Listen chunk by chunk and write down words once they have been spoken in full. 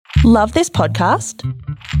Love this podcast?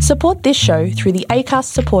 Support this show through the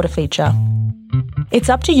Acast supporter feature. It's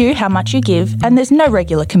up to you how much you give, and there's no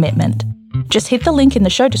regular commitment. Just hit the link in the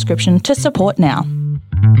show description to support now.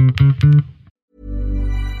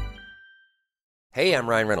 Hey, I'm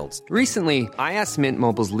Ryan Reynolds. Recently, I asked Mint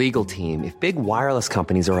Mobile's legal team if big wireless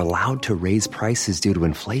companies are allowed to raise prices due to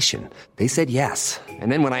inflation. They said yes.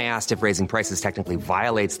 And then when I asked if raising prices technically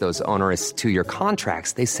violates those onerous two-year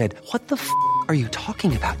contracts, they said, "What the f*** are you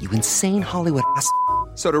talking about, you insane Hollywood ass?"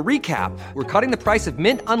 So to recap, we're cutting the price of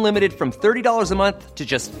Mint Unlimited from $30 a month to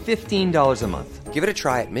just $15 a month. Give it a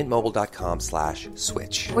try at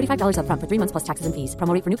mintmobile.com/switch. $45 up front for 3 months plus taxes and fees.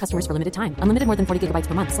 Promo rate for new customers for limited time. Unlimited more than 40 gigabytes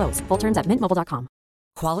per month. Slows full terms at mintmobile.com.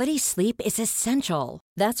 Quality sleep is essential.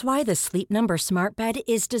 That's why the Sleep Number Smart Bed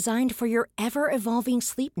is designed for your ever-evolving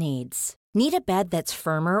sleep needs. Need a bed that's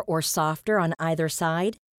firmer or softer on either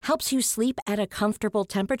side? Helps you sleep at a comfortable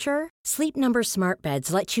temperature? Sleep Number Smart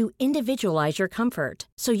Beds let you individualize your comfort,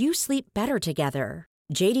 so you sleep better together.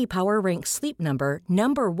 J.D. Power ranks Sleep Number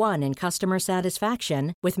number 1 in customer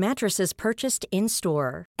satisfaction with mattresses purchased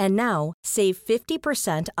in-store. And now, save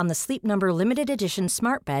 50% on the Sleep Number Limited Edition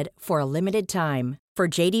Smart Bed for a limited time. For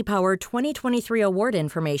J.D. Power 2023 award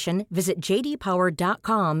information, visit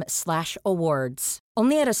jdpower.com/awards.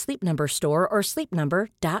 Only at a Sleep Number store or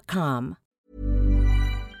sleepnumber.com.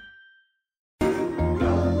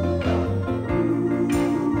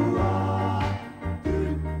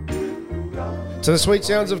 To the sweet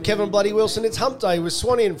sounds of Kevin Bloody Wilson, it's Hump Day with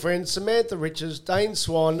Swanee and friends Samantha Riches, Dane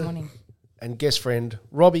Swan, and guest friend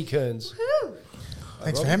Robbie Kearns.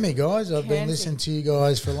 Thanks for having me, guys. I've been listening to you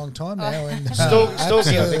guys for a long time now, and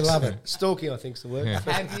Stalking, I think. love it. Stalking, I think's the word. Yeah.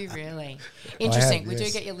 Have you really? Interesting. have, we yes.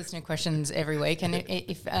 do get your listener questions every week, and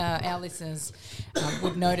if our listeners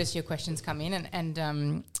would notice your questions come in,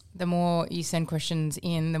 and the more you send questions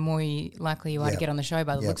in, the more likely you are to get on the show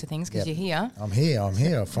by the looks of things, because you're here. I'm here.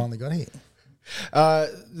 I finally got here.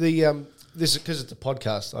 This is because it's a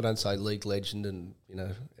podcast. I don't say league legend and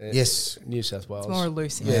Yes, New South Wales. It's more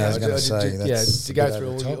loose. Yeah, I was going to say that's to go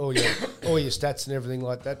through all your stats and everything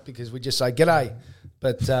like that, because we just say g'day.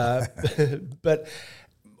 But but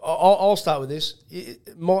I'll start with this.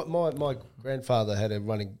 My grandfather had a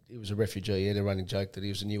running. He was a refugee. He had a running joke that he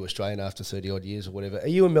was a new Australian after 30 odd years or whatever. Are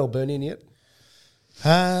you a Melburnian yet?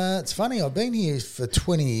 It's funny. I've been here for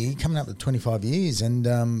coming up to 25 years, and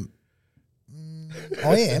I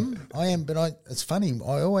am. But it's funny.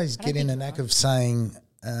 I always get in a knack of saying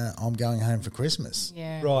I'm going home for Christmas.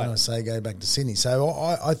 Yeah, right. And I say go back to Sydney. So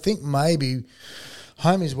I think maybe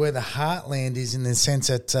home is where the heartland is, in the sense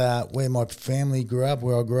that where my family grew up,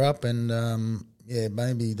 where I grew up, and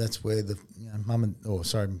maybe that's where the my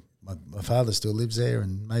father still lives there,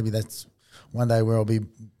 and maybe that's one day where I'll be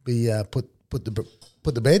put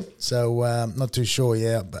to bed. So not too sure.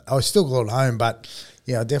 Yeah, but I still call it home. But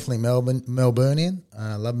yeah, definitely Melburnian.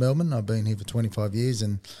 I love Melbourne. I've been here for 25 years,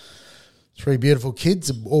 and 3 beautiful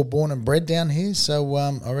kids, all born and bred down here. So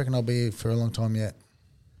I reckon I'll be here for a long time yet.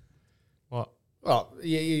 What? Oh,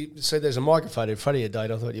 yeah. You see, there's a microphone in front of you, Dave.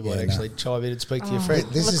 I thought you might actually chime in and speak to your friend.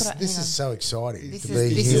 This is so exciting This to be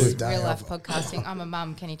is here with Dave. real life podcasting. I'm a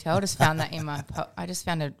mum. Can you tell? I just found that in my. I just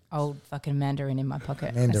found an old fucking mandarin in my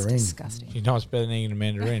pocket. Mandarin. That's disgusting. You know it's better than eating a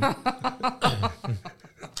mandarin.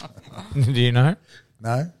 Do you know?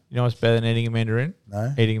 No? You know what's better than eating a mandarin?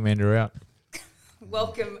 No. Eating a mandarin.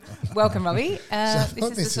 Welcome, Robbie. This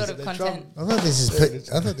is the sort of content. I thought this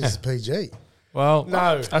is PG. Well,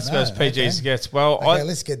 No. that's about as PG as it gets. Well, Okay,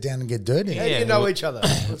 let's get down and get dirty. How do you know each other?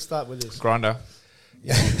 Let's start with this. Grinder.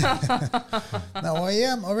 No,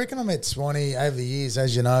 I reckon I met Swanee over the years.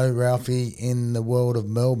 As you know, Ralphie, in the world of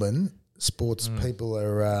Melbourne, sports people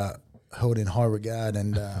are held in high regard,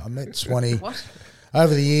 and I met Swanee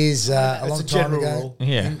over the years a long time ago. Rule.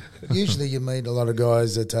 Yeah. And usually you meet a lot of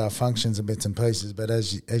guys at functions and bits and pieces, but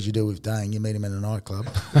as you do with Dane, you meet him in a nightclub.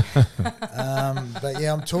 But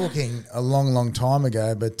yeah, I'm talking a long, long time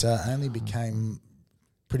ago, but only became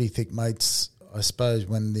pretty thick mates, I suppose,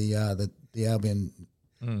 when the Albion,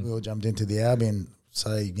 we all jumped into the Albion,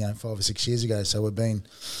 say 5 or 6 years ago. So we're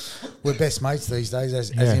best mates these days, as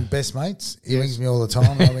in best mates. He rings me all the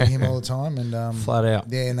time, I ring him all the time, and Flat out.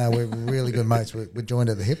 Yeah, no, we're really good mates. We're joined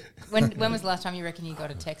at the hip. When was the last time you reckon you got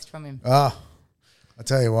a text from him? I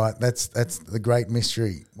tell you what, that's the great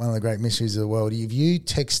mystery. One of the great mysteries of the world. If you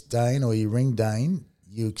text Dane or you ring Dane,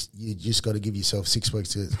 you just got to give yourself 6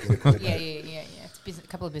 weeks to get Yeah. It's a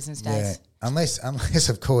couple of business days. Unless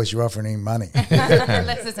of course you're offering him money.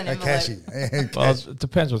 Unless there's an A envelope. cashy. Yeah, Well, it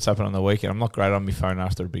depends what's happening on the weekend. I'm not great on my phone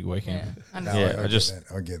after a big weekend. Yeah, I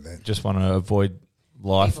get that. Just want to avoid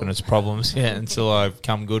life and its problems until I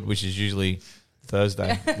come good, which is usually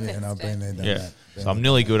Thursday. Yeah, and I've been there, done that. So I'm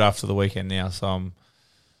nearly good after the weekend now. So I'm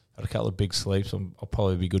had a couple of big sleeps. I'll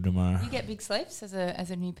probably be good tomorrow. You get big sleeps as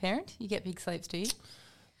a new parent? You get big sleeps, do you?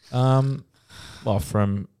 Well,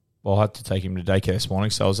 I had to take him to daycare this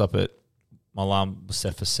morning, so I was up at my alarm was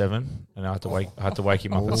set for 7, and I had to wake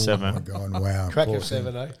him up at 7. Oh my God, wow. Crack Poor of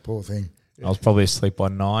 7, eh? Poor thing. I was probably asleep by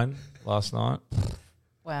 9 last night.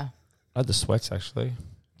 Wow. I had the sweats actually,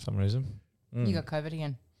 for some reason. You got COVID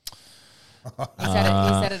again. You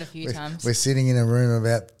said it a few times. We're sitting in a room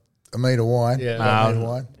about a metre wide. Yeah. About a metre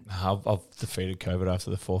wide. I've defeated COVID after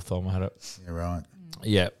the 4th time I had it. Yeah, right.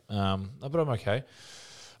 Yeah, but I'm okay.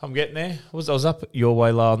 I'm getting there. I was up your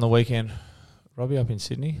way on the weekend. Robbie up in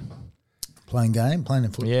Sydney. Playing in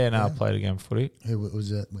football. Yeah, no, I played a game of footy. Who was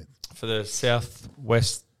that with? For the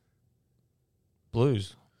Southwest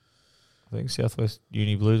Blues. I think Southwest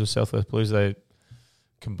Uni Blues or Southwest Blues, they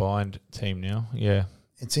combined team now. Yeah.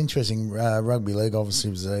 It's interesting. Rugby league obviously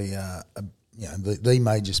was the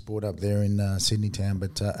major sport up there in Sydney town,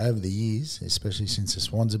 but over the years, especially since the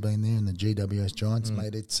Swans have been there and the GWS Giants,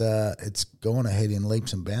 mate, it's gone ahead in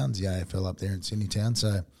leaps and bounds. The AFL up there in Sydney town.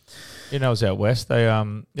 So, You know, it was out west. They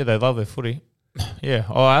they love their footy. Yeah,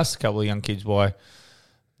 I asked a couple of young kids why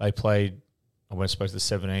they played. I went and spoke to the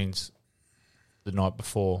 17s the night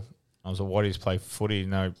before. I was like, why do you play footy?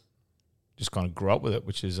 And they just kind of grew up with it,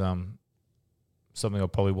 which is something I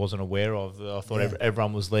probably wasn't aware of. I thought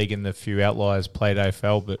everyone was league and the few outliers played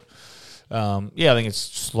AFL, but I think it's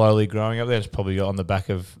slowly growing up there. It's probably on the back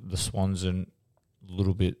of the Swans and a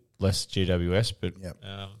little bit less GWS, but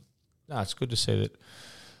it's good to see that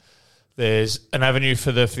there's an avenue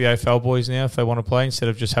for the AFL boys now if they want to play. Instead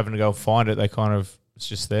of just having to go and find it, it's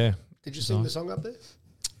just there. Did you sing the song up there?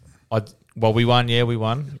 We won. Yeah, we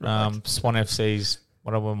won. Swan FC's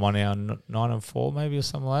won now 9-4 maybe or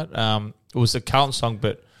something like that. It was a Carlton song,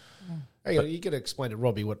 but Hang on, you got to explain to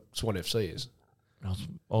Robbie what Swan FC is.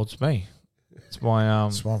 It's me. It's my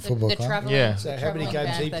Swan Football Club. Yeah. So how many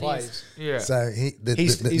games he plays? Yeah. So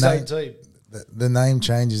His name, own team. the name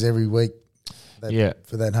changes every week.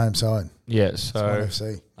 For that home side. Yeah. So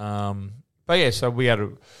Swan FC. so we had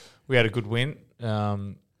a good win. How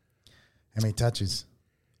many touches?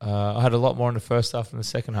 I had a lot more in the first half than the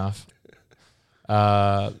second half.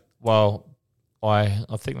 I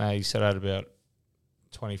think they said I had about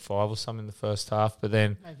 25 or something in the first half, but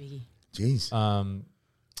then Jeez.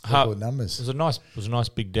 Record numbers. It was a nice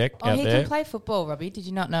big deck out he there. can play football, Robbie. Did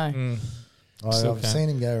you not know? I've seen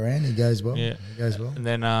him go around. He goes well. Yeah. He goes well. And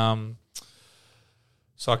then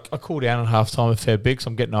so I cool down at half time a fair bit because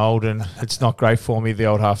I'm getting old and it's not great for me, the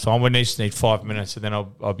old half time. We just need 5 minutes and then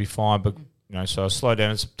I'll be fine. But so I slow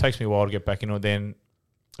down. It takes me a while to get back into it. Then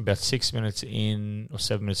about 6 minutes in or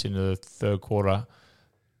 7 minutes into the third quarter,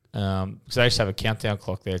 because they used to have a countdown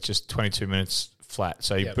clock there. It's just 22 minutes flat.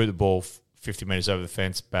 So you boot the ball 50 metres over the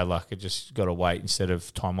fence. Bad luck. It just got to wait instead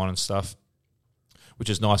of time on and stuff,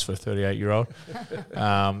 which is nice for a 38-year-old.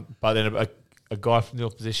 But then a guy from the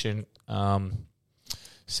opposition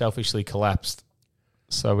selfishly collapsed.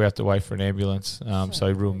 So we have to wait for an ambulance. So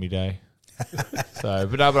he ruined my day.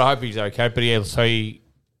 But I hope he's okay. But yeah, so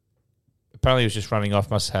apparently he was just running off,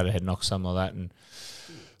 must have had a head knock or something like that, and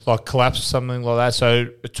collapsed or something like that. So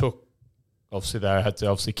it took, obviously they had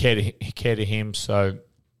to care to him. So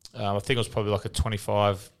I think it was probably like a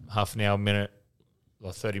 25, half an hour, minute,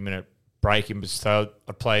 30-minute break in. So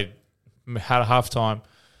I had a half time,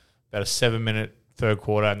 about a 7-minute third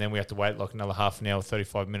quarter, and then we had to wait like another half an hour,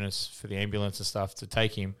 35 minutes for the ambulance and stuff to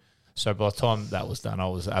take him. So by the time that was done, I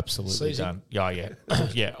was absolutely done. Yeah.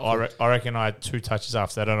 Yeah. I reckon I had 2 touches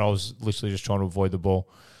after that, and I was literally just trying to avoid the ball,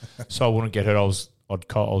 so I wouldn't get hurt. I was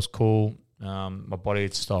cool. My body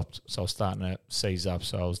had stopped, so I was starting to seize up.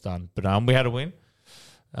 So I was done. But we had a win.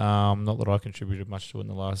 Not that I contributed much to it in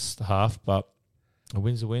the last half, but a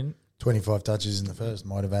win's a win. 25 touches in the first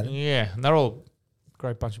might have added. Yeah, and they're all a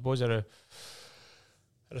great bunch of boys.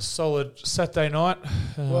 Had a solid Saturday night.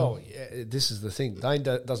 This is the thing. Dane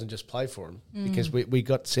doesn't just play for him because we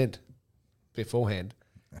got sent beforehand.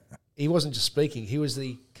 He wasn't just speaking. He was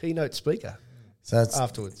the keynote speaker. So it's,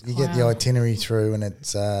 afterwards. You get the itinerary through and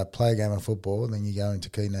it's play a game of football and then you go into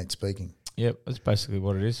keynote speaking. Yep, that's basically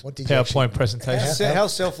what it is. What did you PowerPoint presentation. How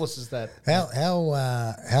selfless is that? How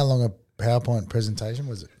long a PowerPoint presentation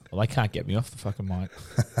was it? Well, they can't get me off the fucking mic.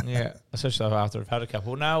 Yeah, especially after I've had a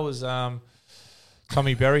couple. No, it was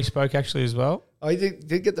Tommy Berry spoke actually as well. Oh, he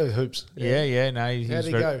did get those hoops. Yeah. No, How'd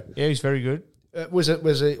he go? Yeah, he's very good.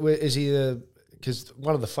 Is he the because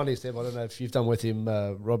one of the funniest ever, I don't know if you've done with him,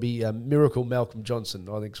 Robbie, Miracle Malcolm Johnson,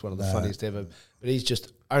 I think is one of the funniest ever. But he's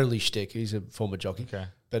just only shtick. He's a former jockey. Okay.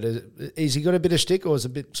 But has he got a bit of shtick, or is it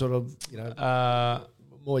a bit sort of,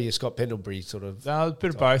 more your Scott Pendlebury sort of? No, a bit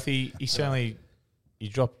of both. He certainly, he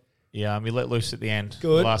dropped, he let loose at the end.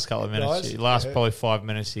 Good. The last couple of minutes. Nice. Probably 5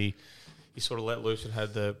 minutes, he sort of let loose and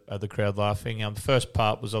had the crowd laughing. The first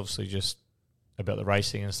part was obviously just about the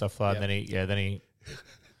racing and stuff like that. And then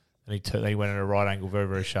he went in a right angle very,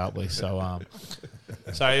 very sharply. So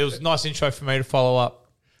so it was a nice intro for me to follow up.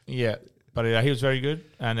 Yeah. But he was very good.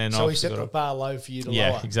 And then so he set the bar low for you to lower.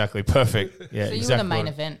 Yeah, exactly. Perfect. Yeah, so exactly. you were the main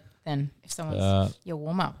event then, if someone's your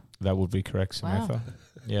warm-up. That would be correct, Samantha. Wow.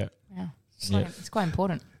 Yeah. It's quite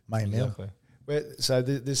important. Main meal. Exactly. So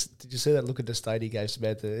this, did you see that look at the stadium he gave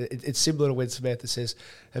Samantha? It's similar to when Samantha says,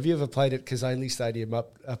 "Have you ever played at Kazanley Stadium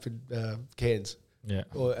up in Cairns? Yeah.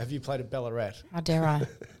 Or have you played at Ballarat?" How dare I?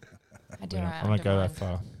 How dare Yeah, I? I don't go that undermine?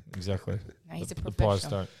 far. Exactly. No, he's a The Pies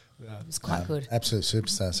professional. don't. It was quite good. Absolute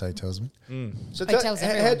superstar, so he tells me. So Hotels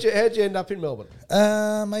how'd you end up in Melbourne?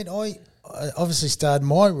 Mate, I obviously started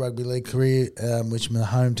my rugby league career, which was my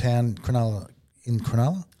hometown,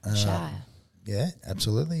 Cronulla. Shire. Yeah,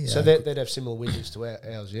 absolutely. So they'd have similar winters to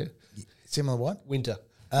ours, yeah? Similar what? Winter.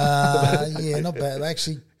 Yeah, not bad.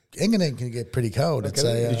 Actually, Engadine can get pretty cold. It's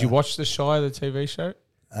Did you watch The Shire, the TV show?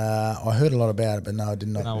 I heard a lot about it, but no, I did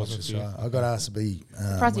not No, watch wasn't the for you. show. I got asked to be.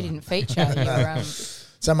 Surprised you didn't feature your.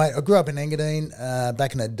 So, mate, I grew up in Engadine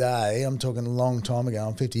back in the day. I'm talking a long time ago.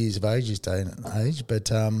 I'm 50 years of age this day and age,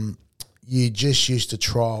 but you just used to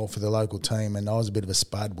trial for the local team, and I was a bit of a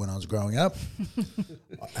spud when I was growing up.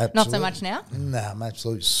 Not so much now? No, I'm an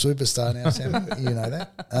absolute superstar now, Sam. You know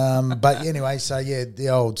that. But anyway, so, yeah, the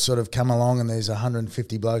old sort of come along and there's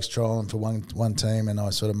 150 blokes trialling for one team, and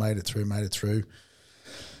I sort of made it through.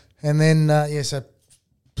 And then, so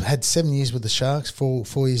had 7 years with the Sharks, 4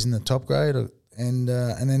 years in the top grade, and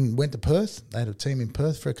then went to Perth. They had a team in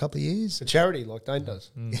Perth for a couple of years. It's a charity like Dane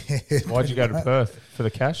does. Why'd you go to Perth? For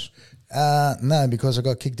the cash? No, because I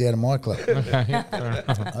got kicked out of my club. Okay. Yeah, fair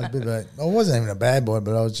enough. I wasn't even a bad boy,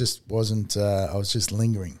 but I was just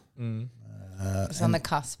lingering. It was on the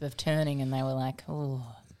cusp of turning, and they were like, "Oh,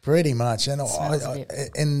 pretty much." And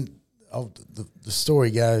the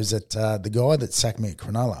story goes that the guy that sacked me at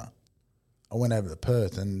Cronulla, I went over to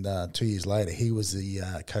Perth, and 2 years later, he was the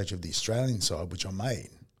coach of the Australian side, which I made.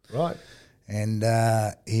 Right. And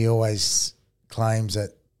he always claims that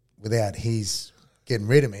without his getting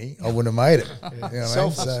rid of me, I wouldn't have made it. You know what I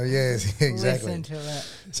mean? So, yeah, exactly. listen to it."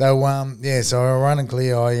 So, so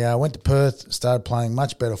ironically, I went to Perth, started playing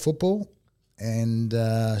much better football, and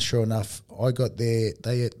sure enough, I got there.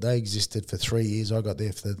 They existed for 3 years. I got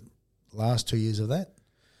there for the last 2 years of that.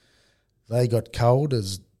 They got cold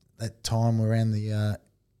as that time around the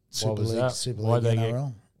Super League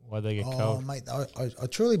NRL. Why'd they get Oh, cold? mate, I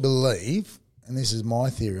truly believe, and this is my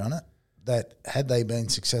theory on it, that had they been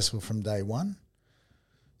successful from day one,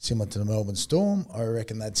 similar to the Melbourne Storm, I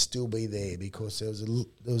reckon they'd still be there because there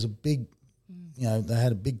was a big, they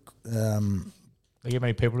had a big. They get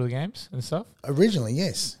many people to the games and stuff? Originally,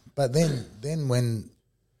 yes, but then when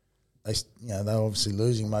they were obviously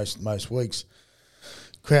losing most weeks,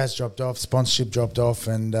 crowds dropped off, sponsorship dropped off,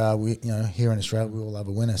 and we here in Australia we all have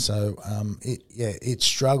a winner. So it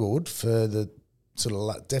struggled for the sort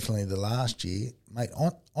of definitely the last year, mate.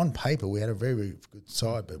 On paper we had a very, very good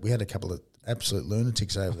side, but we had a couple of absolute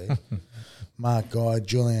lunatics over there. Mark Guy,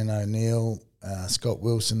 Julian O'Neill, Scott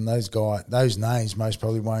Wilson. Those names most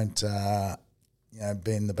probably won't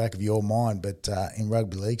be in the back of your mind, but in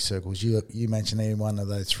rugby league circles, you mention any one of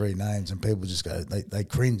those three names and people just go, they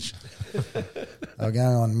cringe. They were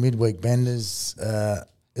going on midweek benders.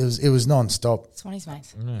 It was non-stop. Swannies,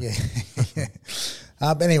 mates. Yeah.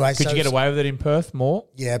 But anyway, Could you get away with it in Perth more?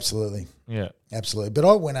 Yeah, absolutely. Yeah. Absolutely. But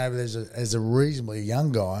I went over there as a reasonably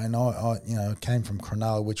young guy, and I came from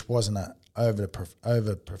Cronulla, which wasn't a overly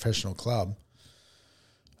professional club,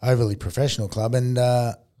 and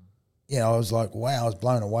I was like, wow, I was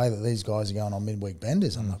blown away that these guys are going on midweek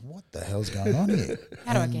benders. I'm like, what the hell's going on here?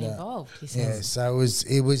 How do I get involved? He says. Yeah, so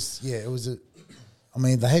it was I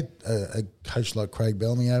mean, they had a coach like Craig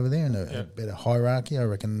Bellamy over there and a better hierarchy. I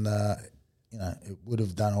reckon, it would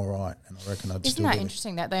have done all right. And I reckon I'd Isn't still that get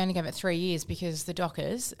interesting that they only gave it 3 years because the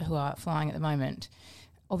Dockers, who are flying at the moment,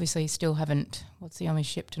 obviously still haven't, what's the only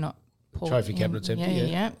ship to not pull? Trophy cabinet's empty,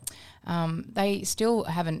 Yeah. They still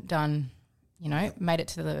haven't done, made it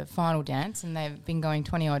to the final dance, and they've been going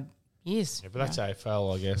 20-odd years. Yeah, but that's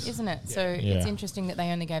AFL, I guess. Isn't it? Yeah. So it's interesting that they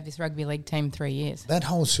only gave this rugby league team 3 years. That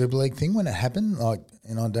whole Super League thing, when it happened,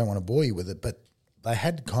 and I don't want to bore you with it, but they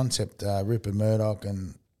had concept Rupert Murdoch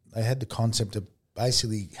and they had the concept of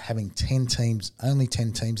basically having 10 teams, only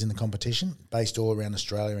 10 teams in the competition, based all around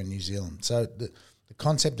Australia and New Zealand. So the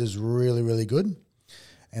concept is really, really good,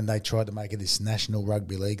 and they tried to make it this National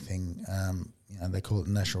Rugby League thing. They call it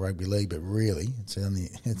the National Rugby League, but really it's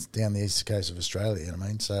down the east coast of Australia. You know what I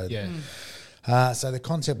mean? So so the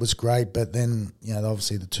concept was great, but then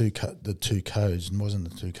obviously the two codes, and wasn't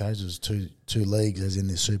the two codes, it was two leagues, as in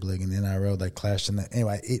the Super League and the NRL. They clashed, and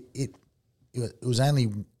anyway, it was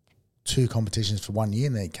only 2 competitions for 1 year,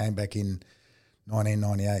 and then it came back in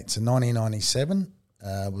 1998. So 1997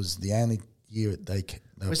 was the only year they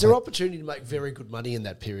was there opportunity to make very good money in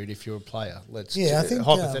that period if you're a player? I think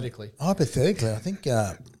hypothetically, I think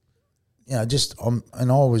and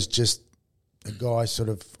I was just a guy sort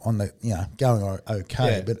of on the going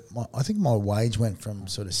okay, but I think my wage went from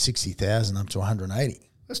sort of 60,000 up to 180.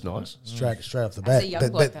 That's nice, straight off the As bat. a young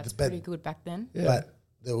bloke, that's pretty good back then. Yeah. But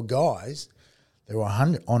there were guys that were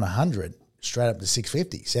 100 straight up to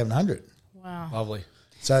 650, 700. Wow, lovely.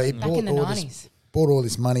 So it back in the 90s. Brought all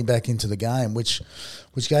this money back into the game, which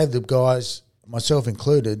gave the guys, myself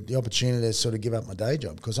included, the opportunity to sort of give up my day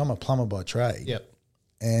job, because I'm a plumber by trade. Yep.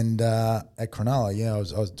 And at Cronulla,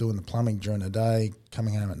 I was doing the plumbing during the day,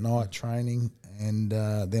 coming home at night, training, and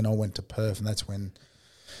then I went to Perth, and that's when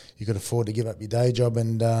you could afford to give up your day job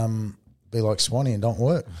and be like Swanee and don't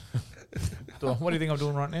work. What do you think I'm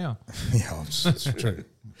doing right now? Yeah, it's true.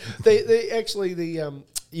 The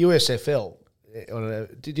USFL.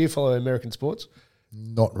 Did you follow American sports?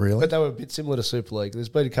 Not really. But they were a bit similar to Super League. There's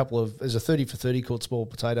been there's a 30 for 30 called Small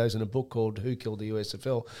Potatoes and a book called Who Killed the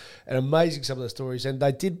USFL. And amazing some of the stories. And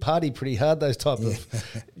they did party pretty hard, those type of...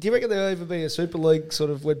 Do you reckon there'll ever be a Super League sort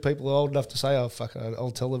of when people are old enough to say, oh, fuck,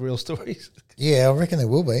 I'll tell the real stories? Yeah, I reckon there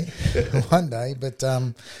will be one day. But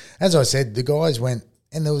as I said, the guys went...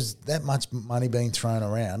 And there was that much money being thrown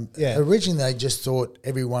around. Yeah. Originally, they just thought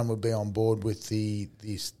everyone would be on board with the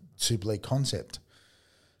Super League concept.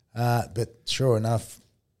 But sure enough,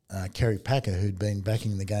 Kerry Packer, who'd been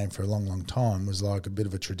backing the game for a long, long time, was like a bit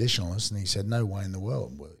of a traditionalist, and he said, no way in the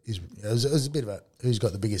world. It was a bit of a who's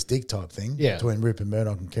got the biggest dick type thing between Rupert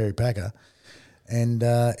Murdoch and Kerry Packer. And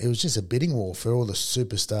it was just a bidding war for all the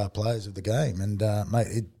superstar players of the game. And, mate,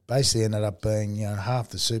 it basically ended up being, half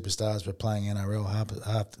the superstars were playing NRL,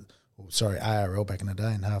 ARL back in the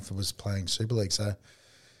day, and half was playing Super League. So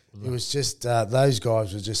it was just those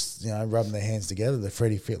guys were just, rubbing their hands together. The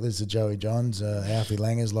Freddie Fittlers, the Joey Johns, Alfie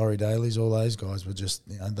Langers, Laurie Dailies, all those guys were just,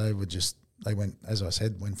 they went, as I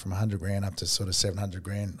said, went from 100 grand up to sort of 700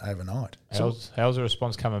 grand overnight. How's the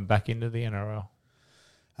response coming back into the NRL?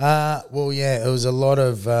 It was a lot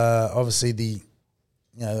of obviously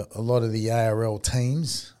a lot of the ARL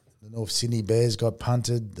teams. The North Sydney Bears got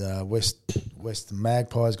punted. Western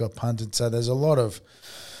Magpies got punted. So there's a lot of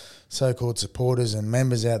so-called supporters and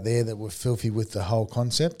members out there that were filthy with the whole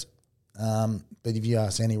concept. But if you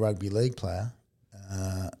ask any rugby league player,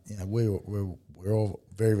 we're all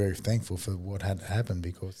very, very thankful for what had happened,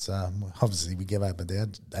 because obviously we gave up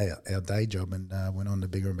our day job and went on to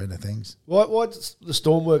bigger and better things. Why does the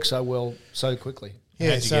Storm work so well so quickly?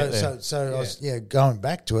 Yeah, I was going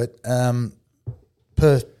back to it.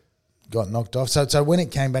 Perth got knocked off. So when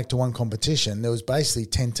it came back to one competition, there was basically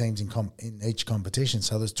 10 teams in each competition.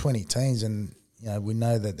 So there's 20 teams, and we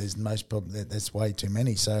know that there's that's way too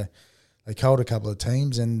many. So they culled a couple of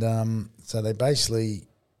teams, and so they basically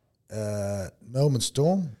Melbourne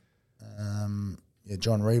Storm.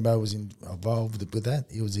 John Rebo was involved with that.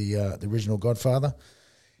 He was the original godfather.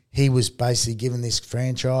 He was basically given this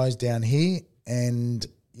franchise down here, and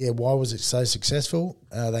why was it so successful?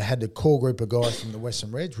 They had a core group of guys from the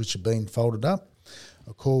Western Reds, which had been folded up,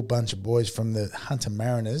 a cool bunch of boys from the Hunter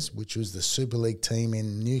Mariners, which was the Super League team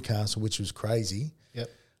in Newcastle, which was crazy,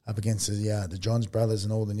 up against the Johns brothers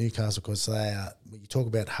and all the Newcastle, because they are, when you talk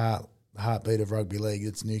about the heartbeat of rugby league,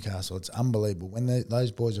 it's Newcastle. It's unbelievable. When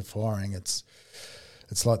those boys are firing, it's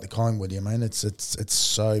like the Collingwood. It's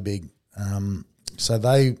so big. So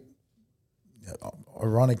they,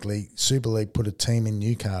 ironically, Super League put a team in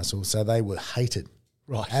Newcastle, so they were hated,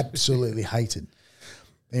 right? Absolutely hated.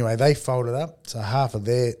 Anyway, they folded up. So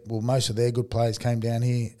most of their good players came down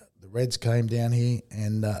here. The Reds came down here,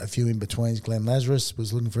 and a few in betweens. Glenn Lazarus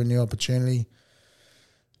was looking for a new opportunity.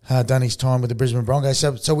 Done his time with the Brisbane Broncos.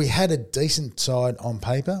 So we had a decent side on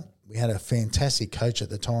paper. We had a fantastic coach at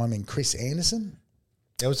the time in Chris Anderson.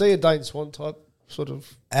 Yeah, was he a Dane Swan type sort of?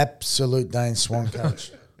 Absolute Dane Swan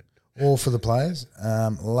coach. All for the players.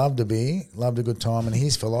 Loved a beer, loved a good time. And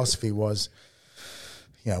his philosophy was,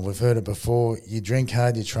 we've heard it before. You drink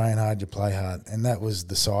hard, you train hard, you play hard, and that was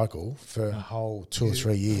the cycle for a whole 2 or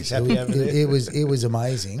 3 years. It was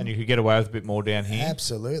amazing, and you could get away with a bit more down here.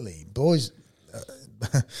 Absolutely, boys.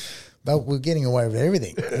 But we're getting away with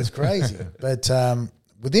everything. It's crazy. But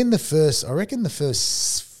within the first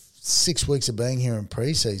 6 weeks of being here in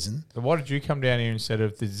pre-season, So why did you come down here instead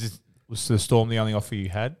of was the Storm the only offer you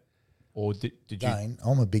had? Or did you? Dane,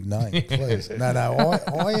 I'm a big name, please. No,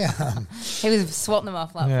 He was swatting them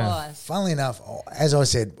off like flies. funnily enough, as I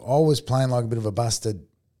said, I was playing like a bit of a bastard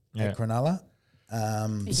at Cronulla.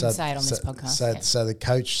 You can say it on this podcast. So the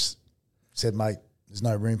coach said, mate, there's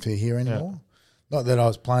no room for you here anymore. Yeah. Not that I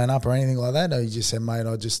was playing up or anything like that. He just said, mate,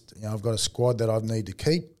 I've got a squad that I need to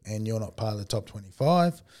keep and you're not part of the top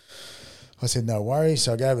 25. I said, no worries.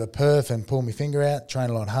 So I go over to Perth and pull my finger out, train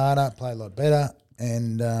a lot harder, play a lot better.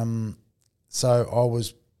 And so I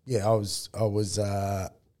was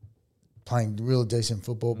playing real decent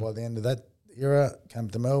football by the end of that era. Came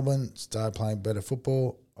to Melbourne, started playing better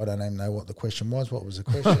football. I don't even know what the question was. What was the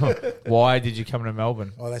question? Why did you come to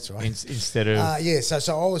Melbourne? Oh, that's right. Instead of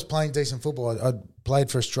so I was playing decent football. I played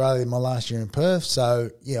for Australia my last year in Perth. So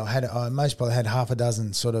I most probably had half a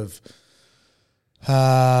dozen sort of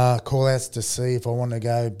call outs to see if I wanted to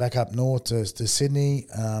go back up north to Sydney,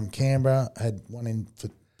 Canberra. Had one in for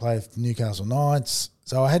play for Newcastle Knights.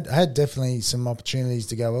 So I had definitely some opportunities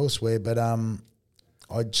to go elsewhere, but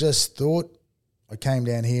I just thought I came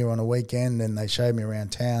down here on a weekend and they showed me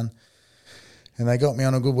around town and they got me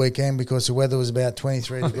on a good weekend because the weather was about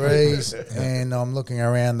 23 degrees and I'm looking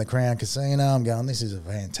around the Crown Casino. I'm going, this is a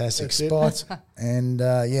fantastic spot. And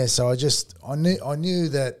so I knew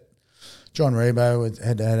that John Rebo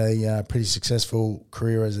had a pretty successful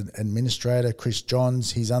career as an administrator. Chris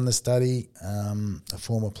Johns, his understudy, a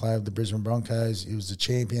former player of the Brisbane Broncos. He was the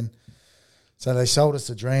champion. So they sold us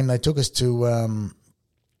the dream. They took us to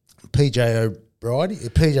PJ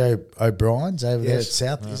O'Brien's over there at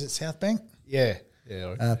South. Is it South Bank? Yeah.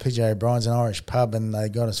 PJ O'Brien's, an Irish pub, and they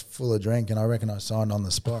got us full of drink, and I reckon I signed on the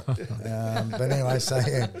spot. But anyway, so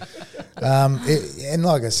and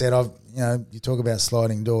like I said, you talk about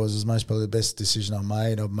sliding doors. It was most probably the best decision I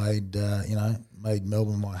made. I've made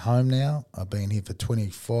Melbourne my home now. I've been here for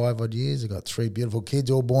 25 odd years. I've got 3 beautiful kids,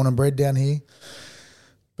 all born and bred down here.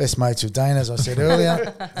 Best mates with Dane, as I said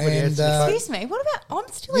earlier. And excuse me, what about?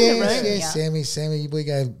 I'm still in the room. Yeah, Sammy,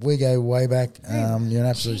 we go way back. You're an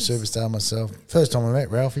absolute superstar myself. First time I met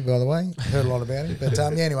Ralphie, by the way. Heard a lot about him. But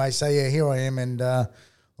anyway, so here I am, and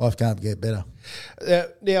life can't get better.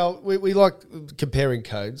 Now we like comparing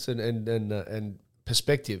codes and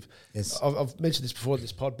perspective. Yes, I've mentioned this before in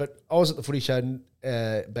this pod, but I was at the Footy Show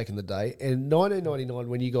back in the day, in 1999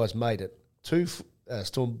 when you guys made it. 2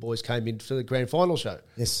 Storm boys came in for the grand final show.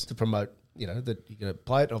 Yes. To promote, that you're going to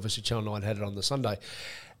play it. Obviously, Channel 9 had it on the Sunday.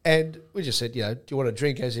 And we just said, do you want a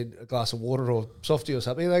drink, as in a glass of water or softie or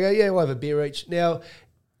something? And they go, yeah, we'll have a beer each. Now,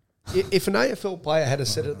 if an AFL player had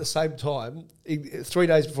said it at the same time, 3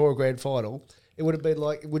 days before a grand final, it would have been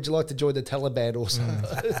like, would you like to join the Taliban or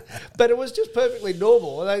something? But it was just perfectly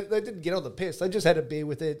normal. They didn't get on the piss. They just had a beer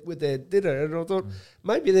with their dinner. And I thought,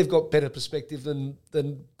 maybe they've got better perspective than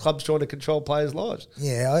clubs trying to control players' lives.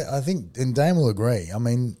 Yeah, I think, and Dame will agree. I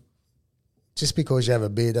mean, just because you have a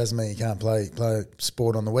beer doesn't mean you can't play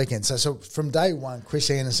sport on the weekend. So from day one, Chris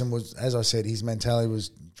Anderson was, as I said, his mentality was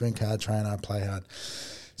drink hard, train hard, play hard.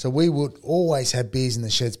 So we would always have beers in the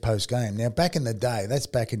sheds post-game. Now, back in the day, that's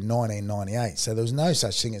back in 1998, so there was no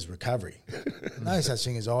such thing as recovery. No such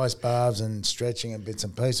thing as ice baths and stretching and bits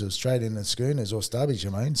and pieces. It was straight in the schooners or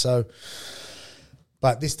stubbies, So,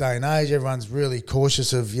 but this day and age, everyone's really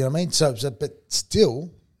cautious of, So, but still,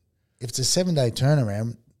 if it's a 7-day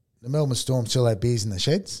turnaround, the Melbourne Storm still have beers in the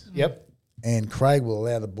sheds. Yep. And Craig will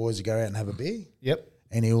allow the boys to go out and have a beer. Yep.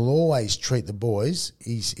 And he'll always treat the boys.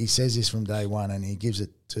 He says this from day one, and he gives it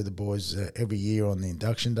to the boys every year on the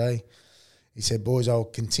induction day. He said, boys, I'll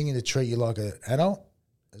continue to treat you like an adult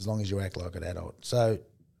as long as you act like an adult. So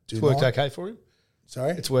it's worked okay for him?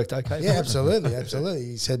 Sorry? It's worked okay for him? Yeah, absolutely.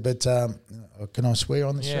 He said, but can I swear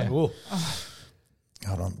on the show?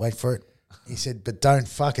 Hold on, wait for it. He said, but don't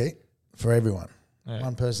fuck it for everyone. Yeah.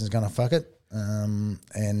 One person's going to fuck it.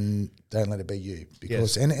 And don't let it be you,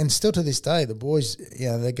 because and still to this day the boys,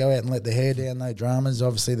 they go out and let their hair down, no dramas.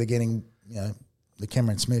 Obviously they're getting the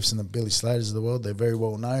Cameron Smiths and the Billy Slaters of the world. They're very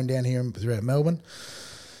well known down here throughout Melbourne.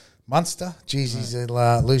 Munster, geez, he's a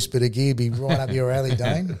loose bit of gear, be right up your alley,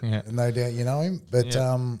 Dane. No doubt you know him. But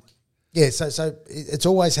so it's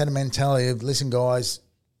always had a mentality of, listen guys,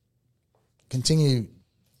 continue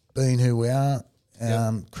being who we are.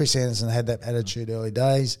 Chris Anderson had that attitude early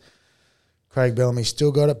days. Craig Bellamy's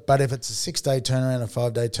still got it. But if it's a 6-day turnaround, a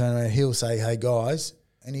 5-day turnaround, he'll say, hey, guys,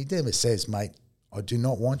 and he never says, mate, I do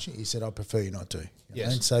not want you. He said, I prefer you not to. You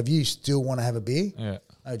know? So if you still want to have a beer,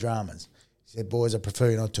 no dramas. He said, boys, I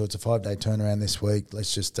prefer you not to. It's a 5-day turnaround this week.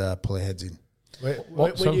 Let's just pull our heads in.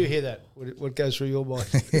 When do you hear that? What goes through your mind?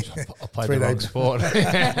 I played the wrong sport.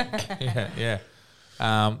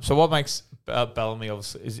 So what makes Bellamy,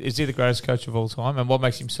 obviously, is he the greatest coach of all time? And what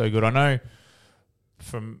makes him so good? I know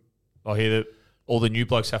I hear that all the new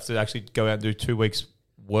blokes have to actually go out and do 2 weeks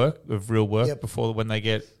real work before when they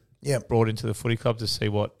get brought into the footy club to see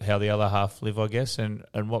how the other half live, I guess. And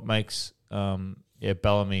what makes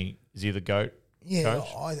Bellamy, is he the GOAT? Yeah,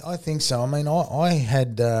 coach? I think so. I mean, I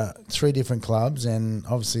had 3 different clubs and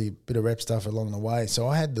obviously a bit of rep stuff along the way. So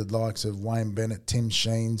I had the likes of Wayne Bennett, Tim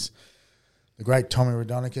Sheens, the great Tommy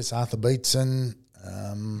Raudonikis, Arthur Beetson,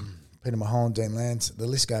 Peter Maholm, Dean Lance. The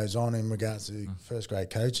list goes on in regards to first-grade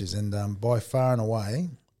coaches. And by far and away,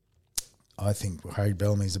 I think Craig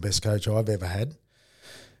Bellamy is the best coach I've ever had.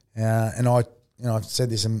 And I've said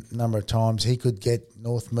this a number of times. He could get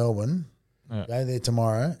North Melbourne. Go there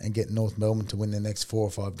tomorrow and get North Melbourne to win the next 4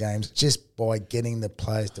 or 5 games just by getting the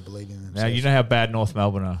players to believe in themselves. Now you know how bad North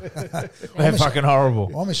Melbourne are. They're fucking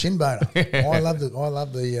horrible. I'm a shin boner. I love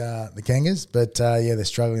the Kangas, but they're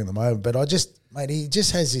struggling at the moment. But he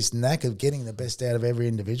just has this knack of getting the best out of every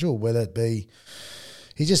individual, whether it be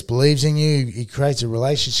he just believes in you. He creates a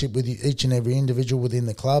relationship with each and every individual within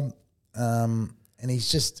the club, and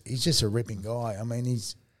he's just a ripping guy. I mean,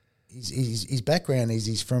 his background is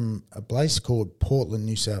he's from a place called Portland,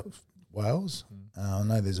 New South Wales. I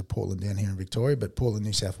know there's a Portland down here in Victoria, but Portland,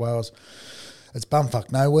 New South Wales, it's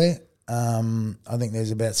bumfuck nowhere. I think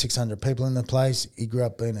there's about 600 people in the place. He grew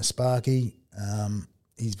up being a Sparky.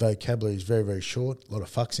 His vocabulary is very, very short. A lot of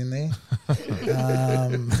fucks in there.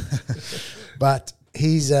 But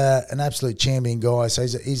he's an absolute champion guy. So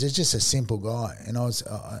he's just a simple guy. And I've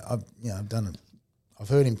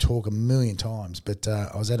heard him talk a million times, but I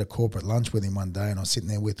was at a corporate lunch with him one day and I was sitting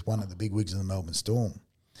there with one of the big wigs of the Melbourne Storm.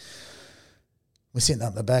 We're sitting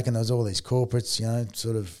up the back and there was all these corporates,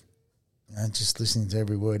 just listening to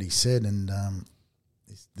every word he said. And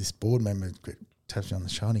this board member taps me on the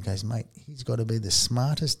shoulder and he goes, mate, he's got to be the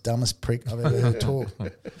smartest, dumbest prick I've ever heard talk.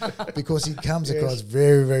 Because he comes across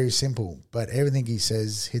very, very simple, but everything he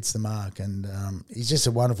says hits the mark. And he's just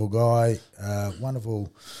a wonderful guy,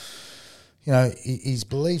 wonderful... his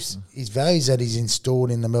beliefs, his values that he's installed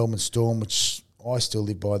in the Melbourne Storm, which I still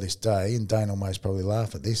live by this day, and Dane will most probably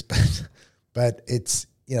laugh at this, but it's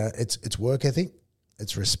work ethic,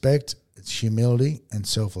 it's respect, it's humility, and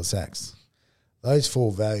selfless acts. Those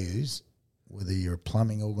 4 values, whether you're a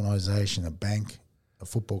plumbing organisation, a bank, a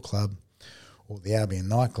football club, or the Albion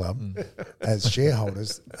nightclub, as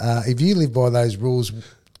shareholders, if you live by those rules,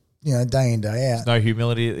 day in, day out. There's no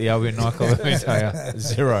humility at the Albion nightclub, let me tell you.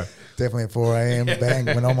 0. Definitely at 4 a.m. bang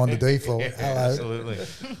when I'm on the D floor. Hello. Absolutely.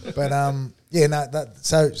 But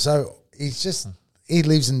so he's just he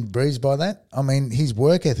lives and breathes by that. I mean, his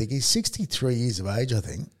work ethic. He's 63 years of age, I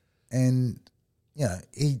think, and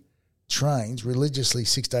he trains religiously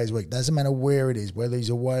 6 days a week. Doesn't matter where it is, whether he's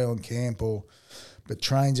away on camp but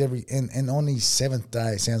trains and on his 7th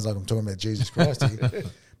day. It sounds like I'm talking about Jesus Christ here.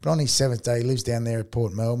 But on his 7th day, he lives down there at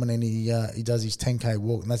Port Melbourne, and he does his 10K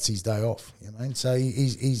walk, and that's his day off. So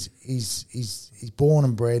he's born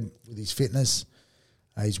and bred with his fitness,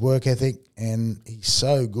 his work ethic, and he's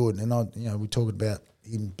so good. And we talked about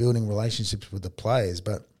him building relationships with the players,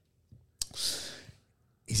 but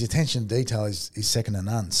his attention to detail is second to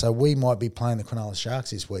none. So we might be playing the Cronulla Sharks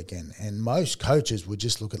this weekend, and most coaches would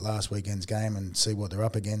just look at last weekend's game and see what they're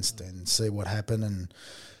up against and see what happened and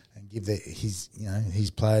give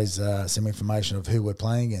his players some information of who we're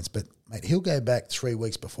playing against. But, mate, he'll go back 3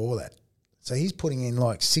 weeks before that. So he's putting in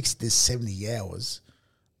like 60 to 70 hours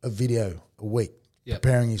of video a week,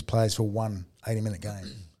 preparing his players for one 80-minute game.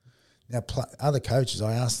 Now, other coaches,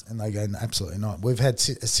 I asked, and they go, absolutely not. We've had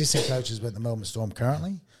assistant coaches with the Melbourne Storm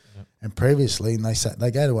currently, and previously, and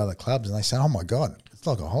they go to other clubs and they say, oh, my God, it's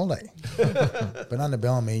like a holiday. But under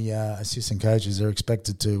Bellamy, assistant coaches are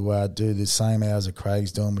expected to do the same hours that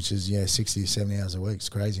Craig's doing, which is 60 or 70 hours a week. It's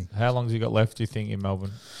crazy. How long has he got left, do you think, in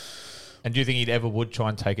Melbourne? And do you think he'd ever would try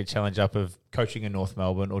and take a challenge up of coaching in North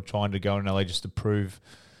Melbourne or trying to go in LA just to prove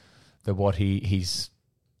that what his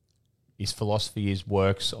philosophy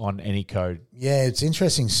works on any code? Yeah, it's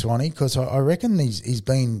interesting, Swanee, because I reckon he's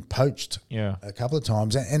been poached a couple of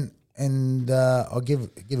times, and I'll give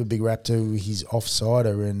a big rap to his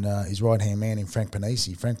offsider and his right hand man in Frank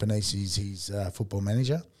Panisi. Frank Panisi is his football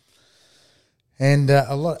manager, and at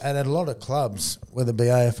a lot of clubs, whether it be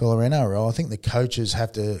AFL or NRL, I think the coaches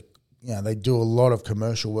have to they do a lot of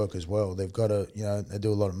commercial work as well. They've got they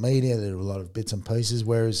do a lot of media, they do a lot of bits and pieces.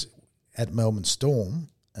 Whereas at Melbourne Storm,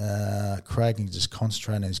 Craig can just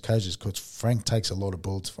concentrate on his coaches because Frank takes a lot of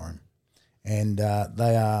bullets for him, and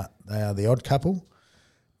they are the odd couple.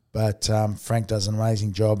 But Frank does an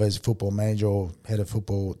amazing job as football manager or head of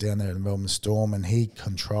football down there at the Melbourne Storm, and he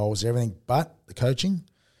controls everything but the coaching.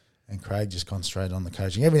 And Craig just concentrated on the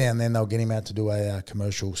coaching. Every now and then they'll get him out to do a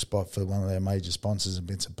commercial spot for one of their major sponsors and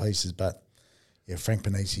bits and pieces. But yeah, Frank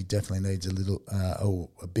Panisi definitely needs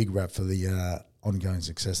a big rap for the ongoing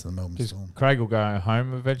success of the Melbourne Storm. Craig will go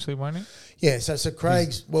home eventually, won't he? Yeah, so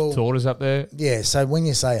Craig's daughters up there. Yeah, so when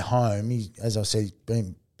you say home, as I said, he's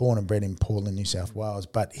been born and bred in Portland, New South Wales,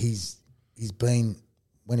 but he's been,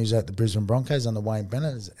 when he was at the Brisbane Broncos under Wayne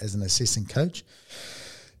Bennett as an assistant coach,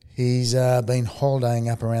 he's been holidaying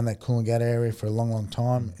up around that Coolangatta area for a long, long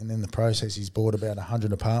time, and in the process he's bought about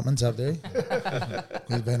 100 apartments up there.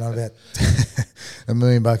 He's been on about $1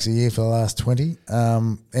 million a year for the last 20.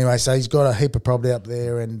 Anyway, so he's got a heap of property up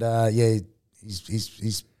there, and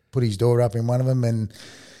he's put his daughter up in one of them, and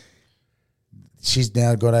she's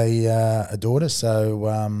now got a daughter, so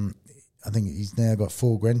I think he's now got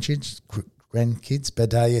 4 grandkids.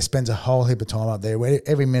 But spends a whole heap of time up there.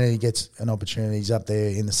 Every minute he gets an opportunity, he's up there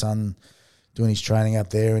in the sun doing his training up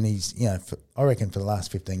there, and he's, I reckon for the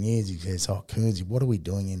last 15 years he says, "Oh, Kearnsy, what are we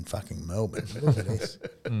doing in fucking Melbourne? Look at this.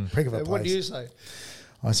 Prick of a place." What do you say?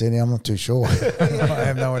 I said, "I'm not too sure. I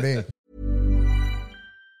have no idea."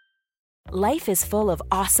 Life is full of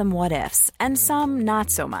awesome what-ifs, and some not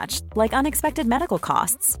so much, like unexpected medical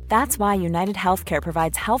costs. That's why United Healthcare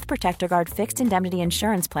provides Health Protector Guard fixed indemnity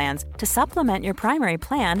insurance plans to supplement your primary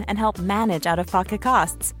plan and help manage out-of-pocket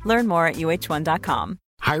costs. Learn more at UH1.com.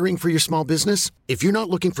 Hiring for your small business? If you're not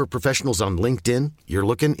looking for professionals on LinkedIn, you're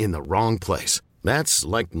looking in the wrong place. That's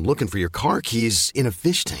like looking for your car keys in a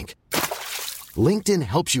fish tank. LinkedIn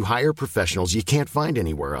helps you hire professionals you can't find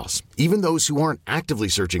anywhere else, even those who aren't actively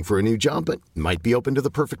searching for a new job but might be open to the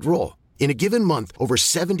perfect role. In a given month, over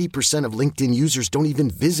 70% of LinkedIn users don't even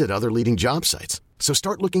visit other leading job sites. So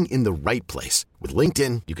start looking in the right place. With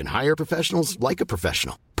LinkedIn, you can hire professionals like a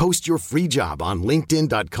professional. Post your free job on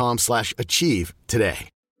linkedin.com/achieve today.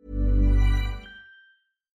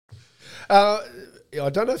 I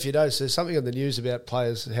don't know if you noticed, there's something in the news about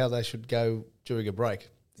players, how they should go during a break.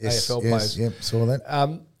 Yes, AFL players. Yep, saw that.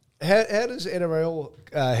 How does NRL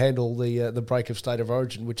handle the break of State of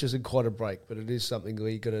Origin, which isn't quite a break, but it is something where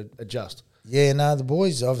you've got to adjust? Yeah, no, the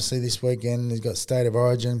boys, obviously this weekend, they've got State of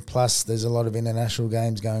Origin, plus there's a lot of international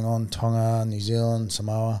games going on, Tonga, New Zealand,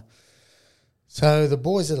 Samoa. So the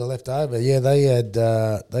boys that are left over,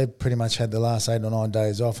 they pretty much had the last 8 or 9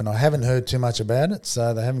 days off, and I haven't heard too much about it,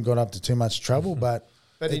 so they haven't got up to too much trouble. But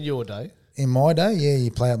in your day? In my day, yeah, you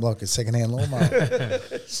play up like a second-hand lawnmower.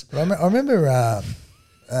 But I remember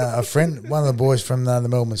a friend, one of the boys from the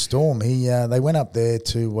Melbourne Storm, they went up there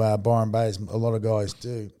to Byron Bay, as a lot of guys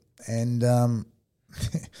do, and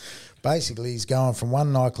basically he's going from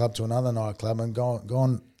one nightclub to another nightclub and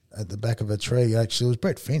gone at the back of a tree. Actually, it was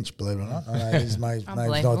Brett Finch, believe it or not. I know his name's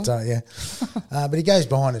not, but he goes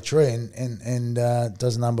behind a tree and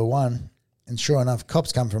does number one, and sure enough,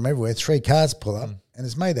 cops come from everywhere. 3 cars pull up, and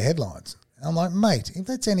it's made the headlines. I'm like, mate, if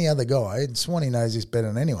that's any other guy, and Swanee knows this better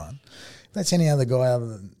than anyone, if that's any other guy other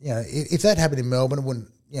than, if that happened in Melbourne, it wouldn't,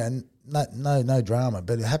 no drama.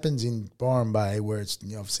 But it happens in Byron Bay, where it's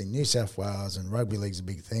obviously New South Wales and rugby league's a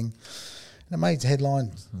big thing. And it makes the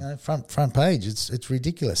headline, front page. It's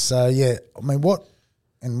ridiculous. So, yeah, I mean,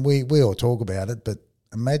 we all talk about it, but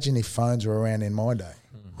imagine if phones were around in my day.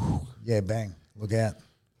 Yeah, bang, look out.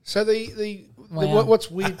 So what's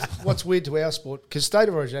weird to our sport, because State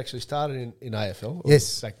of Origin actually started in AFL,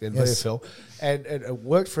 back then VFL, and it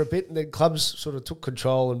worked for a bit, and then clubs sort of took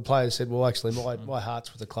control, and players said, well, actually, my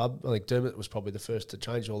heart's with the club. I think Dermott was probably the first to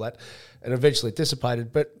change all that, and eventually it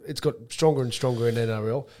dissipated, but it's got stronger and stronger in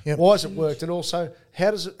NRL. Yep. Why has it worked? And also, how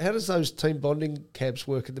does those team bonding camps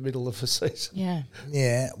work in the middle of a season?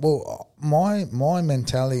 Yeah. Well, my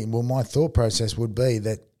mentality, my thought process would be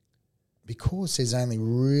that, because there's only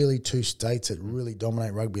really 2 states that really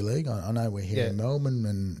dominate rugby league. I know we're here in Melbourne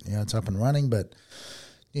and it's up and running, but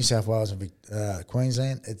New South Wales and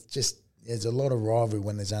Queensland, it's just there's a lot of rivalry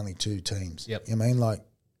when there's only 2 teams. Yep. I mean, like,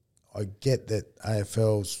 I get that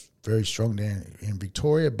AFL's very strong down in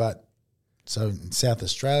Victoria, but so in South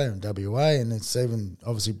Australia and WA, and it's even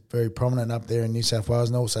obviously very prominent up there in New South Wales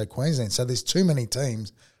and also Queensland. So there's too many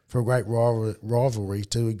teams for a great rivalry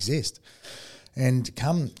to exist. And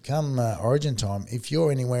come Origin time, if you're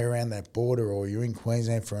anywhere around that border or you're in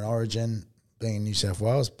Queensland for an Origin, being a New South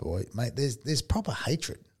Wales boy, mate, there's proper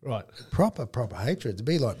hatred. Right. Proper hatred. To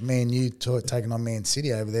be like Man U taking on Man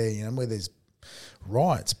City over there, where there's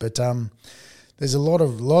riots. But there's a lot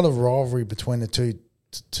of rivalry between the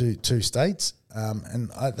two states, and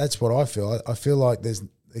that's what I feel. I feel like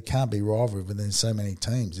there can't be rivalry when there's so many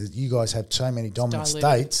teams. You guys have so many dominant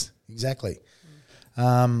states. Exactly.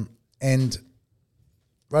 And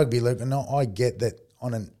rugby league, and I get that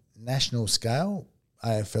on a national scale,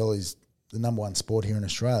 AFL is the number one sport here in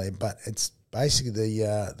Australia, but it's basically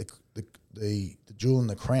the jewel in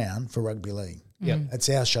the crown for rugby league. Yeah, it's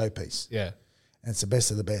our showpiece. Yeah, and it's the best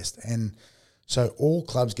of the best. And so all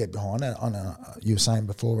clubs get behind it. You were saying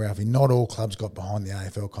before, Ralphie, not all clubs got behind the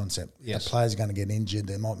AFL concept. Yes. The players are going to get injured.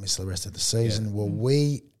 They might miss the rest of the season. Yeah. Well,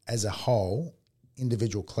 we as a whole,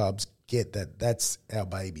 individual clubs, get that that's our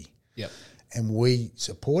baby. Yep. And we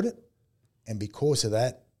support it. And because of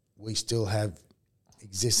that, we still have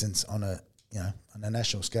existence on a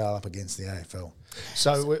national scale up against the AFL.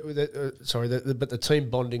 So, but the team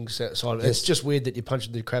bonding side, yes. It's just weird that you're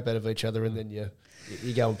punching the crap out of each other and then you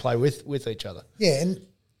go and play with each other. Yeah, and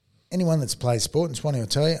anyone that's played sport, and Swanee will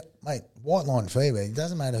tell you, mate, white line fever, it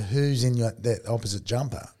doesn't matter who's in that opposite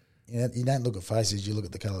jumper. You don't look at faces, you look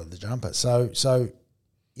at the colour of the jumper. So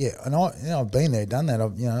yeah, and I've been there, done that.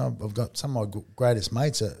 I've got some of my greatest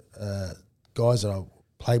mates are guys that I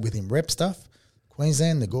played with in rep stuff.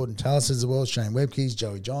 Queensland, the Gordon Tallises of the world, Shane Webkes,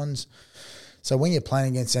 Joey Johns. So when you're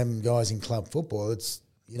playing against them guys in club football,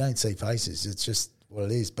 you don't see faces. It's just what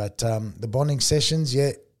it is. But the bonding sessions,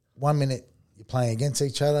 1 minute you're playing against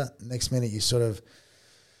each other, next minute you sort of,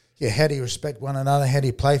 how do you respect one another? How do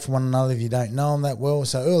you play for one another if you don't know them that well?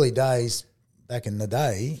 So early days, back in the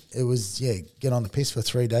day, it was, get on the piss for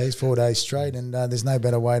 3 days, 4 days straight, and there's no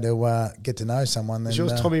better way to get to know someone than... Was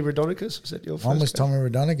yours Tommy Raudonikis? Was that your first? Mine was Tommy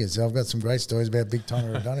Raudonikis. I've got some great stories about big Tommy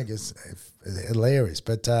Raudonikis. Hilarious.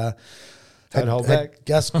 But don't hold back.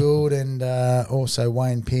 Gus Gould and also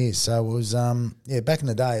Wayne Pearce. So it was, back in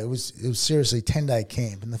the day, it was seriously 10-day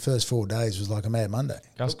camp, and the first 4 days was like a Mad Monday.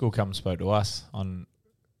 Gus Gould come and spoke to us on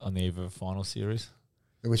the eve of a final series.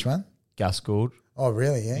 Which one? Gus Gould. Oh,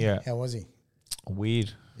 really? Yeah? How was he?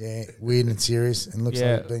 Weird. Yeah, weird and serious, and looks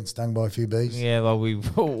like he's been stung by a few bees. Yeah, well,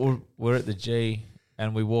 we're at the G,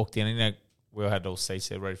 and we walked in, and we all had all seats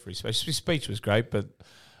there ready for his speech. His speech was great, but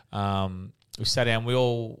we sat down. We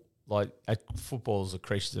all, footballers are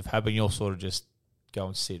creatures of habit. You all sort of just go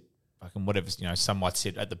and sit, fucking whatever. Some might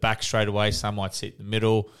sit at the back straight away, some might sit in the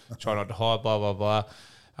middle, try not to hide, blah, blah, blah.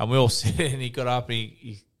 And we all sit, and he got up, and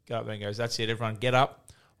he got up and goes, "That's it, everyone get up,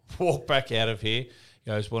 walk back out of here." He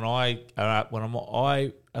goes, when I'm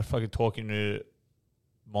fucking talking to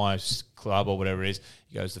my club or whatever it is,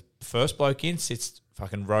 he goes, the first bloke in sits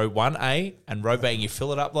fucking row 1A, and row B, and you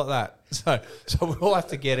fill it up like that. So we all have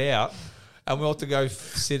to get out, and we all have to go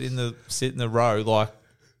sit in the row like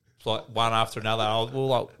one after another. We're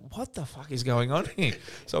like, what the fuck is going on here?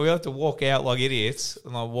 So we have to walk out like idiots,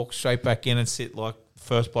 and I walk straight back in and sit like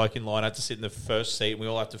first bloke in line. I had to sit in the first seat, and we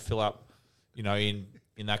all have to fill up, in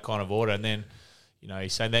that kind of order, and then.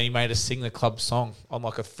 Then he made us sing the club song on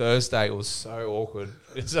like a Thursday. It was so awkward.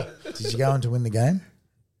 Did you go on to win the game?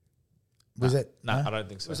 Was it? No, I don't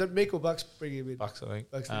think so. Was it Mick or Bucks bringing him in? Bucks, I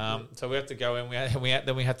think. So we have to go in. We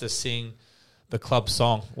had to sing the club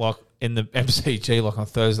song like in the MCG like on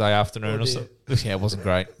Thursday afternoon or something. Yeah, it wasn't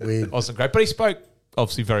great. Weird. It wasn't great. But he spoke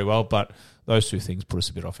obviously very well, but those two things put us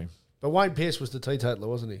a bit off him. But Wayne Pearce was the teetotaler,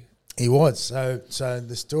 wasn't he? He was. So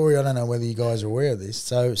the story, I don't know whether you guys are aware of this.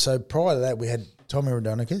 So prior to that, we had Tommy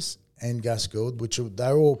Raudonikis and Gus Gould, which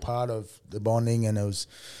they were all part of the bonding, and it was,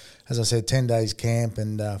 as I said, 10 days camp,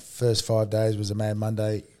 and first 5 days was a Mad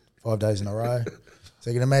Monday, 5 days in a row. So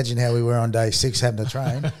you can imagine how we were on day 6 having to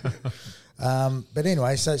train. But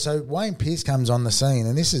anyway, so Wayne Pearce comes on the scene,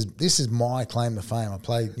 and this is my claim to fame. I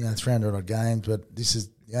played 300 odd games, but this is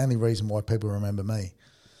the only reason why people remember me.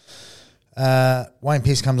 Wayne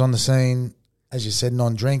Pearce comes on the scene, as you said,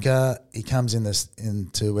 non-drinker. He comes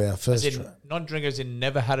into our first... As in non-drinkers in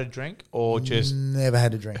never had a drink, or just... Never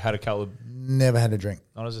had a drink. Had a couple of... Never had a drink.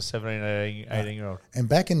 Not as a 17, 18-year-old. And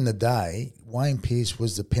back in the day, Wayne Pearce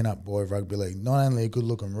was the pin-up boy of rugby league. Not only a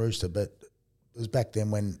good-looking rooster, but it was back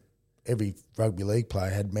then when every rugby league player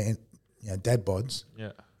had dad bods.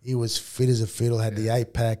 Yeah. He was fit as a fiddle, had the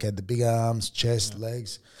 8-pack, had the big arms, chest,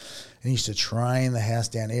 legs. And he used to train the house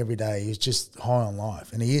down every day. He was just high on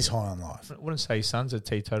life, and he is high on life. I wouldn't say his son's a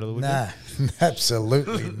teetotaler, would you? Nah,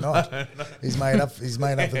 absolutely not. No. He's made up for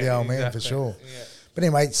the old man for sure. Yeah. But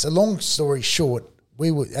anyway, so long story short, we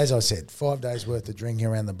were, as I said, 5 days worth of drinking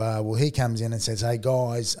around the bar. Well, he comes in and says, "Hey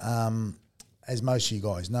guys, as most of you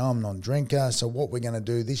guys know, I'm a non-drinker. So what we're going to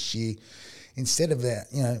do this year, instead of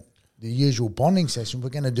that, usual bonding session. We're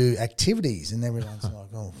going to do activities. And everyone's like,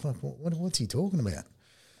 oh, fuck, what's he talking about?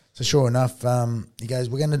 So sure enough, he goes,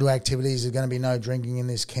 we're going to do activities. There's going to be no drinking in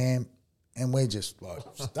this camp. And we're just like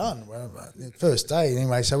stunned. First day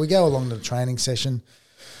anyway. So we go along to the training session.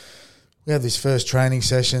 We have these first training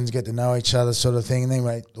sessions, get to know each other sort of thing. And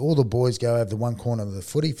anyway, all the boys go over to one corner of the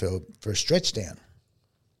footy field for a stretch down.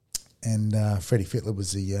 And Freddie Fittler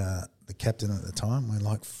was the captain at the time. We're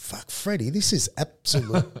like, fuck, Freddie, this is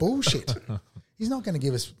absolute bullshit. He's not going to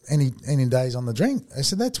give us any days on the drink. I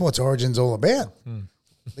said, that's what Origin's all about.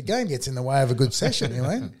 The game gets in the way of a good session, you know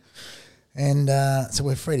what I mean? And so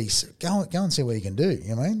we're Freddie, go and see what you can do, you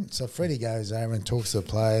know what I mean? So Freddie goes over and talks to the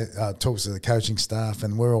player, talks to the coaching staff,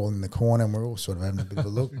 and we're all in the corner and we're all sort of having a bit of a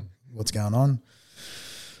look, what's going on.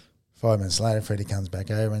 5 minutes later, Freddie comes back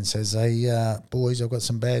over and says, hey, boys, I've got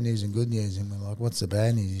some bad news and good news. And we're like, what's the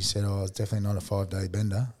bad news? He said, oh, it's definitely not a 5-day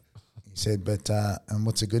bender. He said, but, and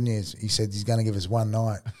what's the good news? He said, he's going to give us one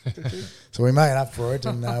night. So we made up for it,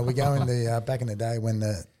 and we go in the, back in the day when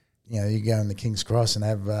you go in the King's Cross and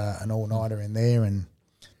have an all-nighter in there. And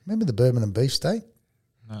remember the bourbon and beef steak?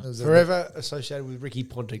 No. Forever associated with Ricky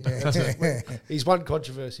Ponting. His one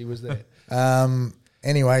controversy was there.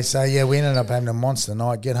 Anyway, so yeah, we ended up having a monster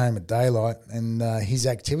night, get home at daylight, and his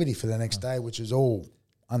activity for the next day, which was all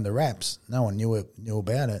under wraps, no one knew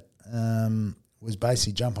about it, was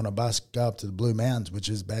basically jump on a bus, go up to the Blue Mountains, which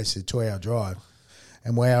is basically a 2-hour drive,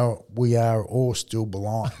 and we are all still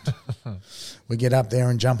blind. We get up there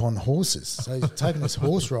and jump on horses. So he's taking us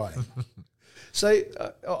horse riding. So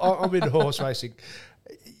I'm into horse racing.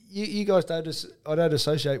 You guys I don't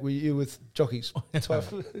associate you with jockeys.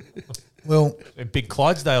 Well, big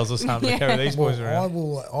Clydesdales or something to carry these boys around. I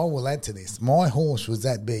will add to this. My horse was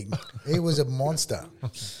that big. It was a monster.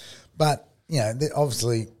 But,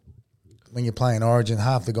 obviously, when you're playing Origin,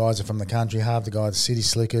 half the guys are from the country, half the guys are city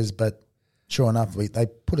slickers. But sure enough, they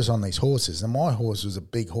put us on these horses. And my horse was a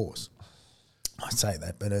big horse. I say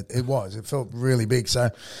that, but it was. It felt really big.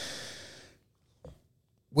 So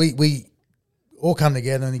we all come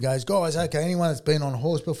together and he goes, guys, okay, anyone that's been on a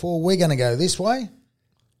horse before, we're going to go this way.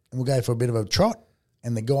 And we'll go for a bit of a trot,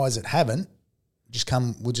 and the guys that haven't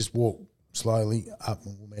we'll just walk slowly up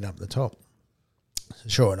and we'll meet up at the top. So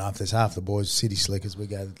sure enough, there's half the boys, city slickers, we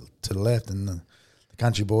go to the left, and the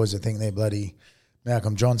country boys, I think they're bloody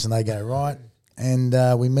Malcolm Johnson, they go right.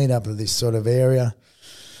 And we meet up at this sort of area.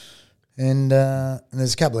 And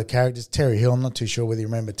there's a couple of characters. Terry Hill, I'm not too sure whether you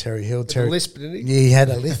remember Terry Hill. Terry, a lisp, didn't he? Yeah, he had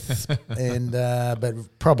a lisp, and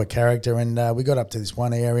but proper character. And we got up to this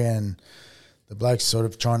one area, and the bloke's sort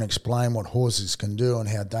of trying to explain what horses can do and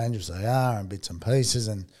how dangerous they are and bits and pieces.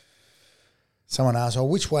 And someone asked, oh,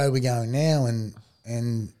 which way are we going now?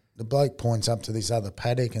 And the bloke points up to this other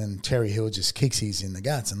paddock, and Terry Hill just kicks his in the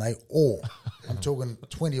guts. And they all, I'm talking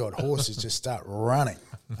 20-odd horses, just start running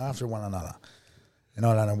after one another. And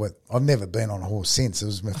I don't know I've never been on a horse since. It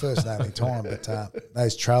was my first and only time. But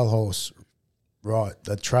those trail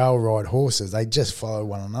ride horses, they just follow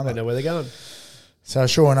one another. They know where they're going. So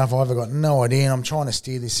sure enough, I've got no idea, and I'm trying to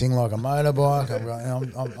steer this thing like a motorbike.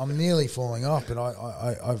 I'm nearly falling off, but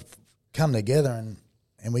I've come together,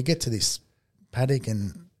 and we get to this paddock,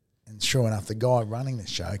 and sure enough, the guy running the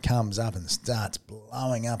show comes up and starts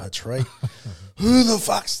blowing up a tree. Who the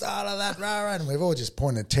fuck started that, rah? And we've all just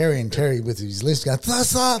pointed at Terry, and Terry with his list goes,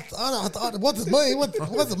 what's it me?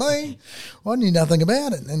 What's it me? I knew nothing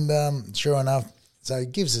about it. And sure enough, so he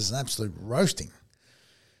gives us an absolute roasting.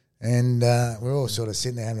 And we're all sort of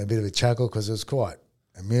sitting there having a bit of a chuckle because it was quite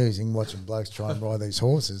amusing watching blokes try and ride these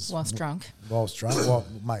horses. Whilst drunk. Well,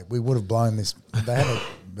 mate, we would have blown this. They had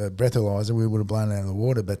a breathalyzer. We would have blown it out of the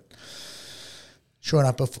water. But sure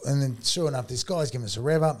enough, this guy's giving us a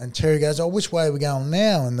rev up, and Terry goes, oh, which way are we going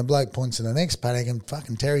now? And the bloke points to the next paddock, and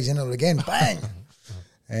fucking Terry's in it again. Bang!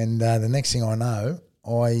 And the next thing I know,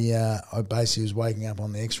 I basically was waking up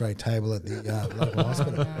on the X-ray table at the local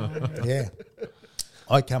hospital. Yeah.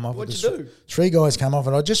 I come off. What'd you do? 3 guys come off,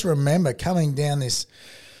 and I just remember coming down this.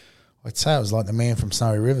 I'd say it was like the Man from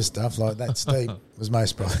Snowy River stuff, like that steep was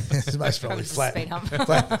most probably flat.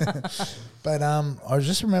 But I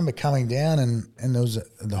just remember coming down, and there was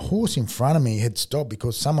the horse in front of me had stopped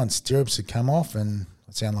because someone's stirrups had come off, and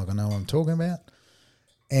I sound like I know what I'm talking about.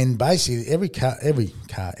 And basically,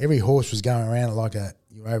 every horse was going around like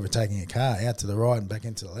you were overtaking a car, out to the right and back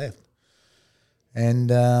into the left.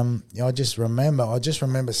 And I just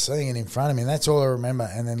remember seeing it in front of me, and that's all I remember.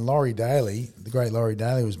 And then Laurie Daly, the great Laurie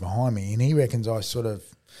Daly, was behind me, and he reckons I sort of,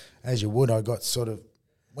 as you would, I got sort of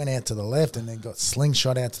went out to the left and then got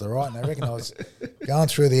slingshot out to the right, and I reckon I was going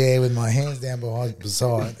through the air with my hands down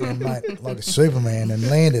beside, and mate, like a Superman, and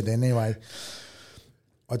landed. And anyway,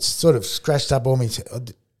 I'd sort of scratched up all my,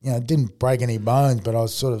 didn't break any bones, but I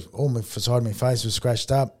was sort of, all my side of my face was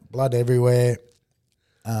scratched up, blood everywhere,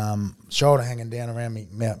 shoulder hanging down around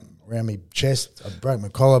me chest. I broke my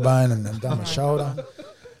collarbone and done my shoulder.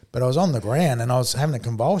 But I was on the ground and I was having a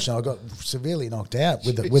convulsion. I got severely knocked out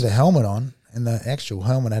with a helmet on, and the actual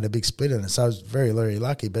helmet had a big split in it. So I was very, very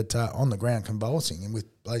lucky. But on the ground convulsing and with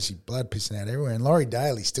basically blood pissing out everywhere. And Laurie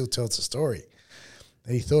Daly still tells the story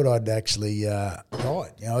that he thought I'd actually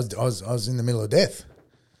died. I was in the middle of death.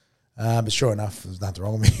 But sure enough, there was nothing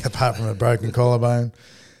wrong with me apart from a broken collarbone.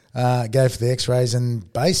 Go for the X-rays,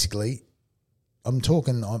 and basically, I'm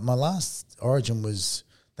talking. My last Origin was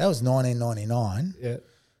 1999. Yeah.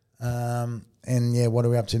 What are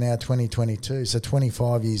we up to now? 2022. So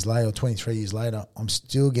 25 years later, or 23 years later, I'm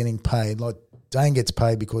still getting paid. Like Dane gets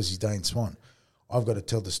paid because he's Dane Swan. I've got to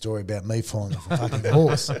tell the story about me falling off a fucking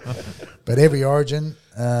horse. But every Origin,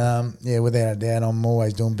 without a doubt, I'm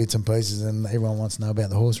always doing bits and pieces, and everyone wants to know about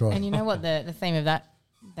the horse ride. And you know what the theme of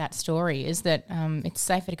that story is, that it's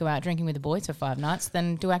safer to go out drinking with the boys for 5 nights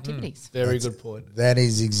than do activities. Very good point. That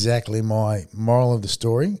is exactly my moral of the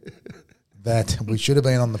story, that we should have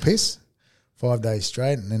been on the piss 5 days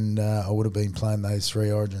straight, and I would have been playing those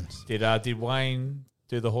 3 Origins. Did Wayne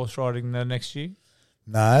do the horse riding the next year?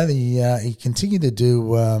 No, he continued to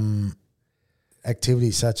do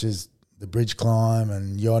activities such as the bridge climb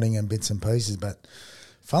and yachting and bits and pieces. But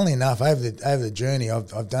funnily enough, over the journey,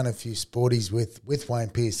 I've done a few sporties with Wayne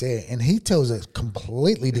Pearce there, and he tells a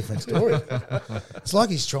completely different story. It's like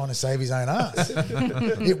he's trying to save his own ass.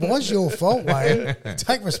 It was your fault, Wayne.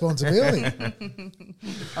 Take responsibility.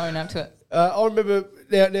 Own up to it. I remember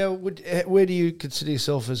now. Where do you consider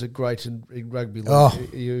yourself as a great in rugby league? Oh.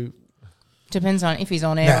 You. Depends on if he's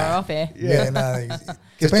on air or off air. Yeah, no.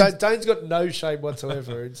 Because Dane's got no shame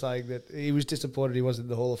whatsoever in saying that he was disappointed he wasn't in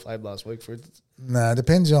the Hall of Fame last week, for instance. No, it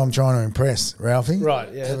depends who I'm trying to impress, Ralphie.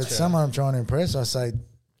 Right, yeah. If it's someone I'm trying to impress, I say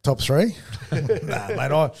top 3.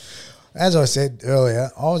 Mate, as I said earlier,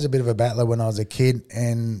 I was a bit of a battler when I was a kid,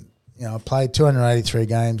 and I played 283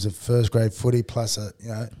 games of first grade footy plus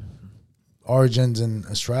Origins in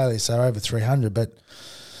Australia, so over 300. But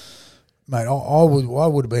mate, I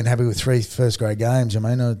would have been happy with 3 first grade games. I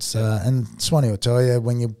mean, it's and Swanee will tell you,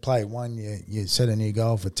 when you play one, you set a new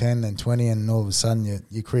goal for 10, then 20, and all of a sudden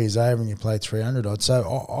your career's over and you play 300 odd. So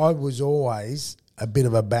I was always a bit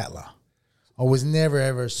of a battler. I was never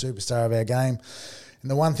ever a superstar of our game. And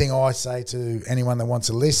the one thing I say to anyone that wants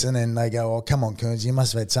to listen, and they go, "Oh, come on, Kearns, you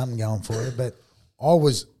must have had something going for you." But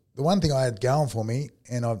the one thing I had going for me,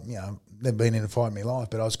 and I've never been in a fight in my life,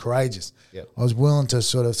 but I was courageous. Yep. I was willing to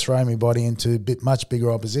sort of throw my body into much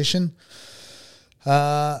bigger opposition. So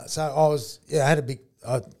I was, I had a big,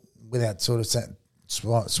 without sort of saying,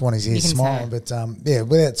 Swanee's here smiling, but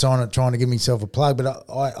without trying to give myself a plug, but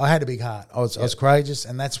I had a big heart. I was courageous,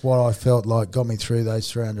 and that's what I felt like got me through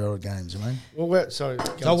those 300 games. I mean, well, I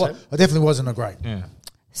definitely wasn't a great. Yeah.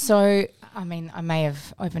 So, I mean, I may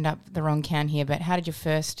have opened up the wrong can here, but how did your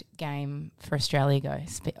first game for Australia go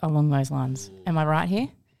along those lines? Am I right here?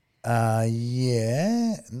 No,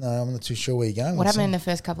 I'm not too sure where you're going. What happened in the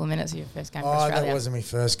first couple of minutes of your first game for Australia? That wasn't my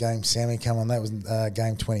first game, Sammy. Come on, that was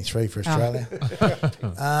game 23 for Australia.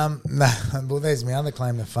 Well, there's my other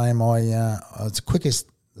claim to fame. I was the quickest,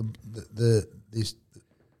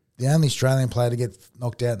 the only Australian player to get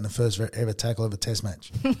knocked out in the first ever tackle of a test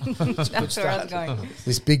match. That's where I was going.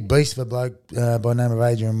 This big beast of a bloke by the name of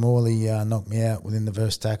Adrian Morley knocked me out within the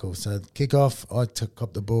first tackle. So kick-off, I took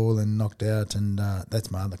up the ball and knocked out, and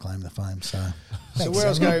that's my other claim to fame. So thanks, where I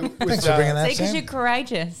was going with thanks for bringing that, because Sam. you're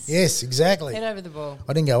courageous. Yes, exactly. Head over the ball.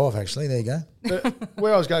 I didn't go off, actually. There you go. But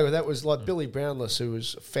where I was going with that was like Billy Brownless, who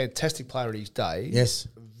was a fantastic player in his day. Yes.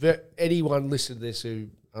 Anyone listening to this who,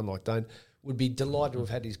 unlike Dane, would be delighted to have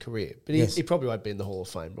had his career. But he probably won't be in the Hall of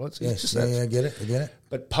Fame, right? So yes, I get it.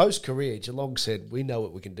 But post-career, Geelong said, we know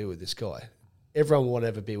what we can do with this guy. Everyone will want to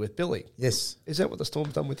have a beer with Billy. Yes. Is that what the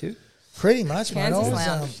Storm's done with you? Pretty much, mate. Kansas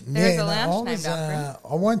Lounge. There's a lounge named after him.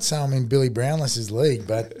 I won't say I'm in Billy Brownless's league,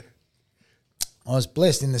 but I was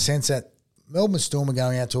blessed in the sense that Melbourne Storm are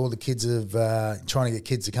going out to all the kids of trying to get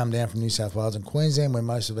kids to come down from New South Wales and Queensland, where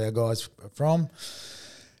most of our guys are from.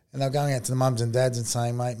 And they're going out to the mums and dads and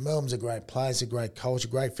saying, mate, Melbourne's a great place, a great culture,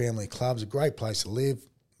 great family clubs, a great place to live.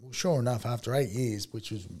 Well, sure enough, after 8 years,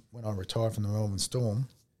 which was when I retired from the Melbourne Storm,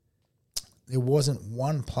 there wasn't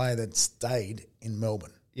one player that stayed in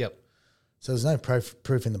Melbourne. Yep. So there's no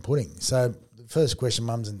proof in the pudding. So the first question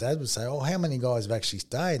mums and dads would say, oh, how many guys have actually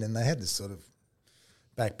stayed? And they had to sort of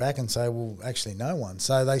back and say, well, actually no one.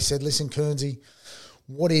 So they said, listen, Kearnsy,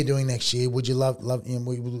 what are you doing next year? Would you love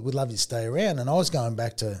we'd love you to stay around. And I was going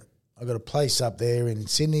back to I got a place up there in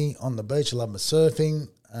Sydney on the beach. I love my surfing.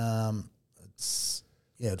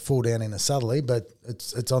 It'd fall down in a southerly, but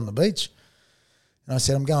it's on the beach. And I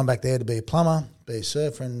said, I'm going back there to be a plumber, be a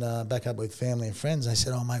surfer, and back up with family and friends. They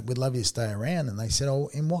said, oh, mate, we'd love you to stay around. And they said, oh,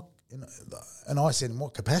 in what? And I said, in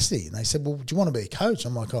what capacity? And they said, well, do you want to be a coach?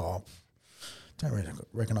 I'm like, oh, don't really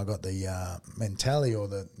reckon I got the mentality or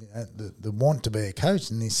the want to be a coach.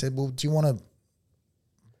 And he said, well, do you want to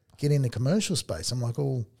get in the commercial space? I'm like,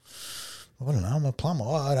 oh, I don't know, I'm a plumber.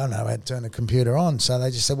 I don't know how to turn a computer on. So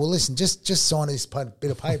they just said, well, listen, just sign this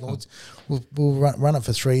bit of paper. We'll run it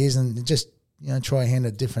for 3 years and just, try a hand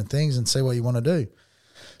at different things and see what you want to do.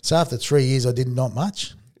 So after 3 years, I did not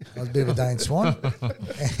much. I was a bit of a Dane Swan.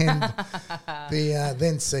 And the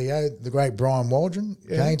then CEO, the great Brian Waldron,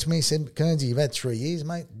 came to me and said, Kearnsy, you've had 3 years,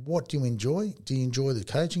 mate. What do you enjoy? Do you enjoy the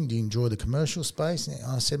coaching? Do you enjoy the commercial space? And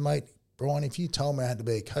I said, mate, Brian, if you told me I had to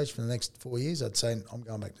be a coach for the next 4 years, I'd say I'm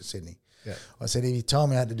going back to Sydney. Yeah. I said, if you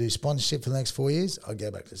told me I had to do sponsorship for the next 4 years, I'd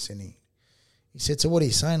go back to Sydney. He said, so what are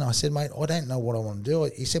you saying? I said, mate, I don't know what I want to do.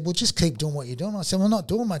 He said, well, just keep doing what you're doing. I said, well, I'm not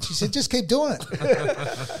doing much. He said, just keep doing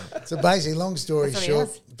it. So basically, long story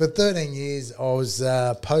short, for 13 years, I was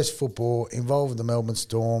post-football involved with the Melbourne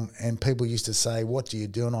Storm, and people used to say, what do you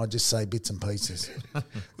do? And I'd just say bits and pieces.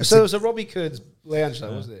 So it was a Robbie Kearns lounge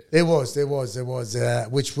though, wasn't it? There was,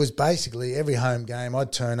 which was basically every home game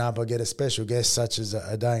I'd turn up, I'd get a special guest such as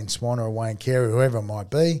a Dane Swan or a Wayne Carey, whoever it might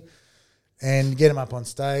be, and get them up on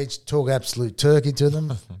stage, talk absolute turkey to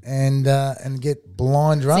them, and get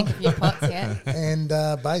blind drunk. Sink a few pots, yeah. And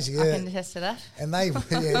basically, I can attest to that. And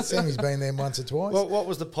Sammy's been there once or twice. What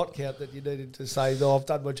was the pot count that you needed to say, no, I've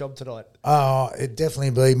done my job tonight? Oh, it'd definitely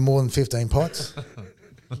be more than 15 pots.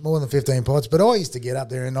 More than 15 pots. But I used to get up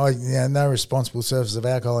there and no responsible service of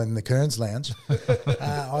alcohol in the Kearns lounge.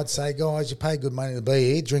 I'd say, guys, you pay good money to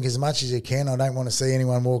be here. Drink as much as you can. I don't want to see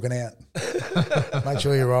anyone walking out. Make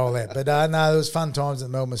sure you roll that. But no, there was fun times at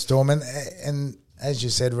Melbourne Storm. And as you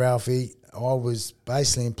said, Ralphie, I was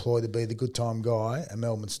basically employed to be the good time guy at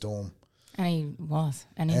Melbourne Storm. And he was,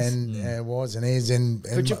 and is. And was, and is. And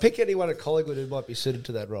could you pick anyone at Collingwood who might be suited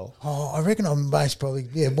to that role? Oh, I reckon I'm based probably,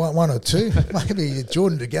 one or two. Maybe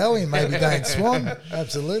Jordan De Goey and maybe Dane Swan.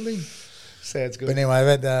 Absolutely. Sounds good. But anyway,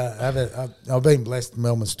 I've been blessed.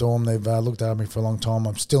 Melbourne Storm, they've looked after me for a long time.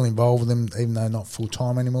 I'm still involved with them, even though not full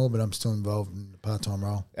time anymore, but I'm still involved in the part-time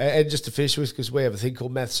role. And just to finish with, because we have a thing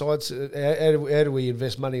called math science, how do we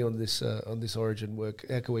invest money on this Origin work?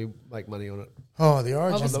 How can we make money on it? Oh, the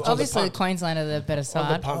Origin. Obviously, Queensland are the better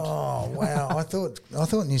side. Oh wow! I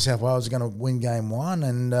thought New South Wales was going to win game one,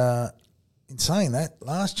 and in saying that,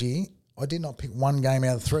 last year I did not pick one game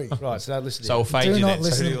out of three. Right, so don't listen. So we'll fade you. Do not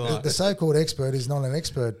listen. The so-called expert is not an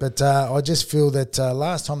expert, but I just feel that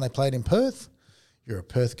last time they played in Perth, you're a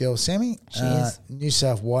Perth girl, Sammy. She is. New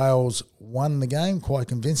South Wales won the game quite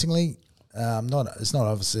convincingly. It's not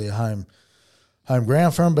obviously a home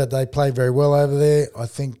ground for them, but they played very well over there. I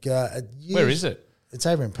think. Where is it? It's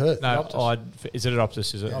over in Perth. No, is it at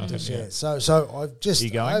Optus? Is it? Optus, yeah. So I've just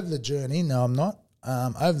over the journey. No, I'm not.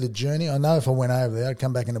 Over the journey, I know if I went over there, I'd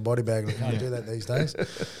come back in a body bag. I can't do that these days.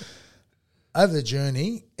 Over the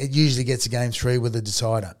journey, it usually gets to game three with a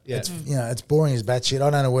decider. Yeah. It's boring as batshit. I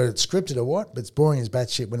don't know whether it's scripted or what, but it's boring as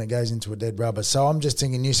batshit when it goes into a dead rubber. So I'm just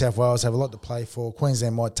thinking New South Wales have a lot to play for.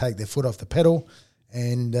 Queensland might take their foot off the pedal,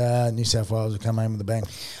 and New South Wales will come home with a bang.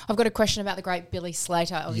 I've got a question about the great Billy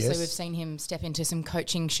Slater. Obviously, Yes. we've seen him step into some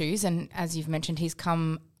coaching shoes, and as you've mentioned, he's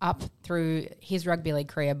come up through his rugby league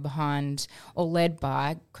career behind or led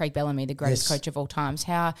by Craig Bellamy, the greatest coach of all times.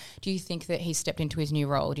 How do you think that he's stepped into his new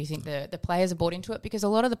role? Do you think the players are bought into it? Because a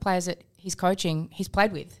lot of the players that he's coaching, he's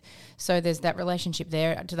played with. So there's that relationship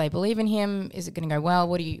there. Do they believe in him? Is it going to go well?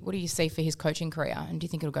 What do you see for his coaching career? And do you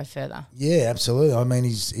think it'll go further? Yeah, absolutely. I mean,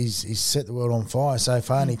 he's set the world on fire so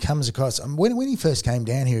far, and he comes across. When he first came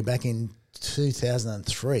down here back in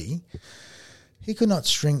 2003, he could not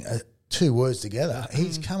string two words together.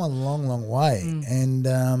 He's come a long, long way. And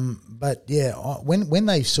but yeah, when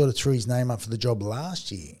they sort of threw his name up for the job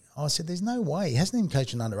last year, I said, "There's no way he hasn't even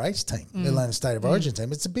coached an under-8s team, let alone a state of origin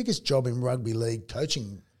team. It's the biggest job in rugby league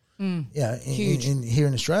coaching, in here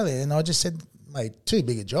in Australia." And I just said, "Mate, too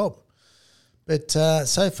big a job." But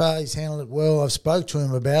so far he's handled it well. I've spoke to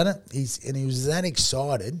him about it. He was that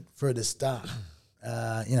excited for it to start.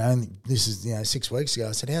 And this is 6 weeks ago.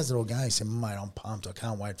 I said, "How's it all going?" He said, "Mate, I'm pumped. I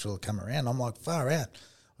can't wait for it to come around." I'm like, far out.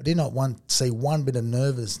 I did not see one bit of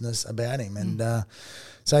nervousness about him, and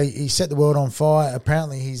so he set the world on fire.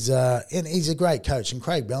 Apparently, he's a great coach. And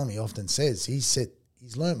Craig Bellamy often says he's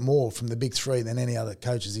learnt more from the big three than any other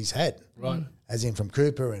coaches he's had. Right. As in from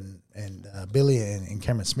Cooper and Billy and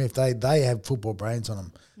Cameron Smith, they have football brains on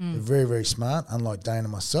them. They're very, very smart, unlike Dane and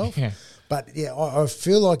myself. Yeah. But, yeah, I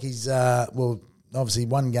feel like he's, obviously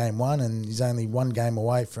one game won, and he's only one game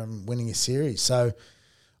away from winning a series. So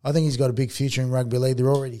I think he's got a big future in rugby league. They're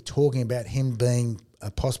already talking about him being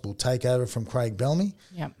a possible takeover from Craig Bellamy.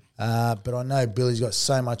 Yep. But I know Billy's got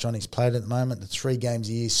so much on his plate at the moment. The 3 games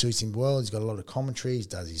a year suits him well. He's got a lot of commentary. He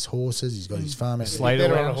does his horses. He's got his farm. He's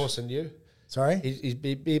better on a horse than you. Sorry? He'd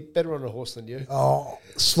be better on a horse than you. Oh,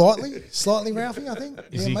 slightly, Ralphie, I think.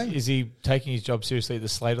 Is he taking his job seriously at the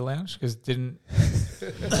Slater Lounge? Because didn't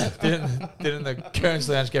the Kearns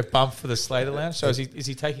Lounge get bumped for the Slater Lounge? So is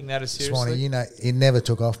he taking that as seriously? Swanee, he never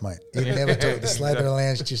took off, mate. He never took. The Slater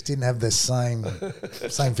Lounge just didn't have the same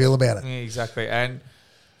feel about it. Yeah, exactly. And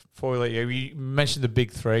before we let you mentioned the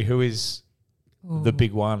big 3. Who is the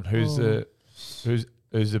big one? Who's the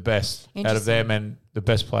best out of them and the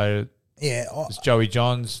best player? Yeah, it's Joey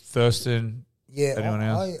Johns, Thurston. Yeah, anyone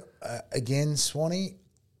else? Again, Swanee,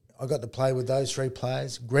 I got to play with those 3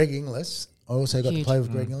 players. Greg Inglis, I also got to play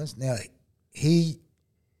with Greg Inglis. Now, he,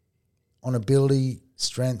 on ability,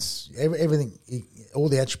 strengths, everything, all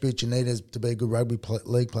the attributes you need to be a good rugby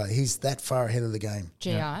league player, he's that far ahead of the game.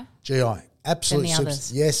 GI. Absolutely.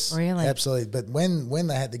 Yes, really? Absolutely. But when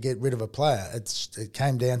they had to get rid of a player, it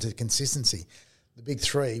came down to consistency. The big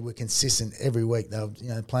 3 were consistent every week. They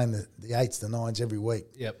were playing the 8s, the 9s every week.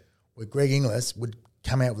 Yep. Where Greg Inglis would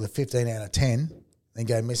come out with a 15 out of 10 and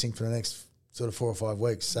go missing for the next sort of 4 or 5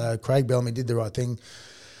 weeks. So Craig Bellamy did the right thing.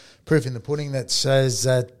 Proof in the pudding that says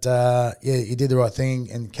that, he did the right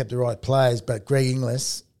thing and kept the right players. But Greg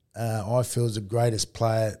Inglis, I feel, is the greatest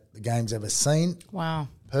player the game's ever seen. Wow.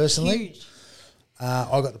 Personally. Huge.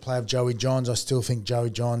 I got to play with Joey Johns. I still think Joey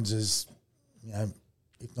Johns is,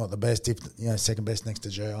 if not the best, second best next to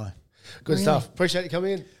GI. Good stuff. Appreciate you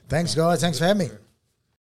coming in. Thanks, guys. Thanks for having me.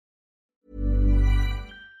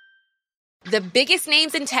 The biggest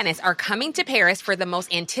names in tennis are coming to Paris for the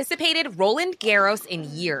most anticipated Roland Garros in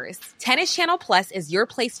years. Tennis Channel Plus is your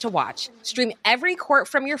place to watch. Stream every court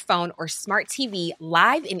from your phone or smart TV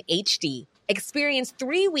live in HD. Experience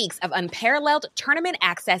 3 weeks of unparalleled tournament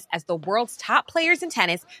access as the world's top players in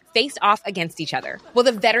tennis face off against each other. Will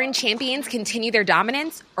the veteran champions continue their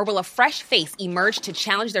dominance, or will a fresh face emerge to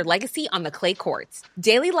challenge their legacy on the clay courts?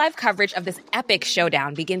 Daily live coverage of this epic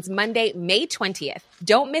showdown begins Monday, May 20th.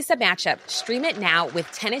 Don't miss a matchup. Stream it now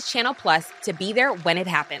with Tennis Channel Plus to be there when it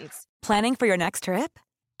happens. Planning for your next trip?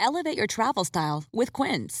 Elevate your travel style with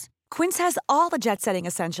Quince. Quince has all the jet-setting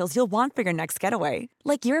essentials you'll want for your next getaway,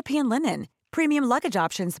 like European linen, premium luggage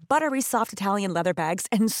options, buttery soft Italian leather bags,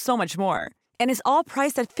 and so much more. And is all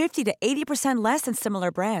priced at 50 to 80% less than similar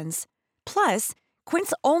brands. Plus,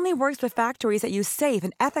 Quince only works with factories that use safe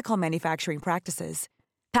and ethical manufacturing practices.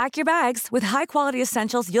 Pack your bags with high-quality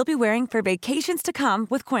essentials you'll be wearing for vacations to come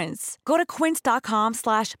with Quince. Go to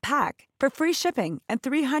quince.com/pack for free shipping and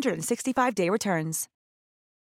 365-day returns.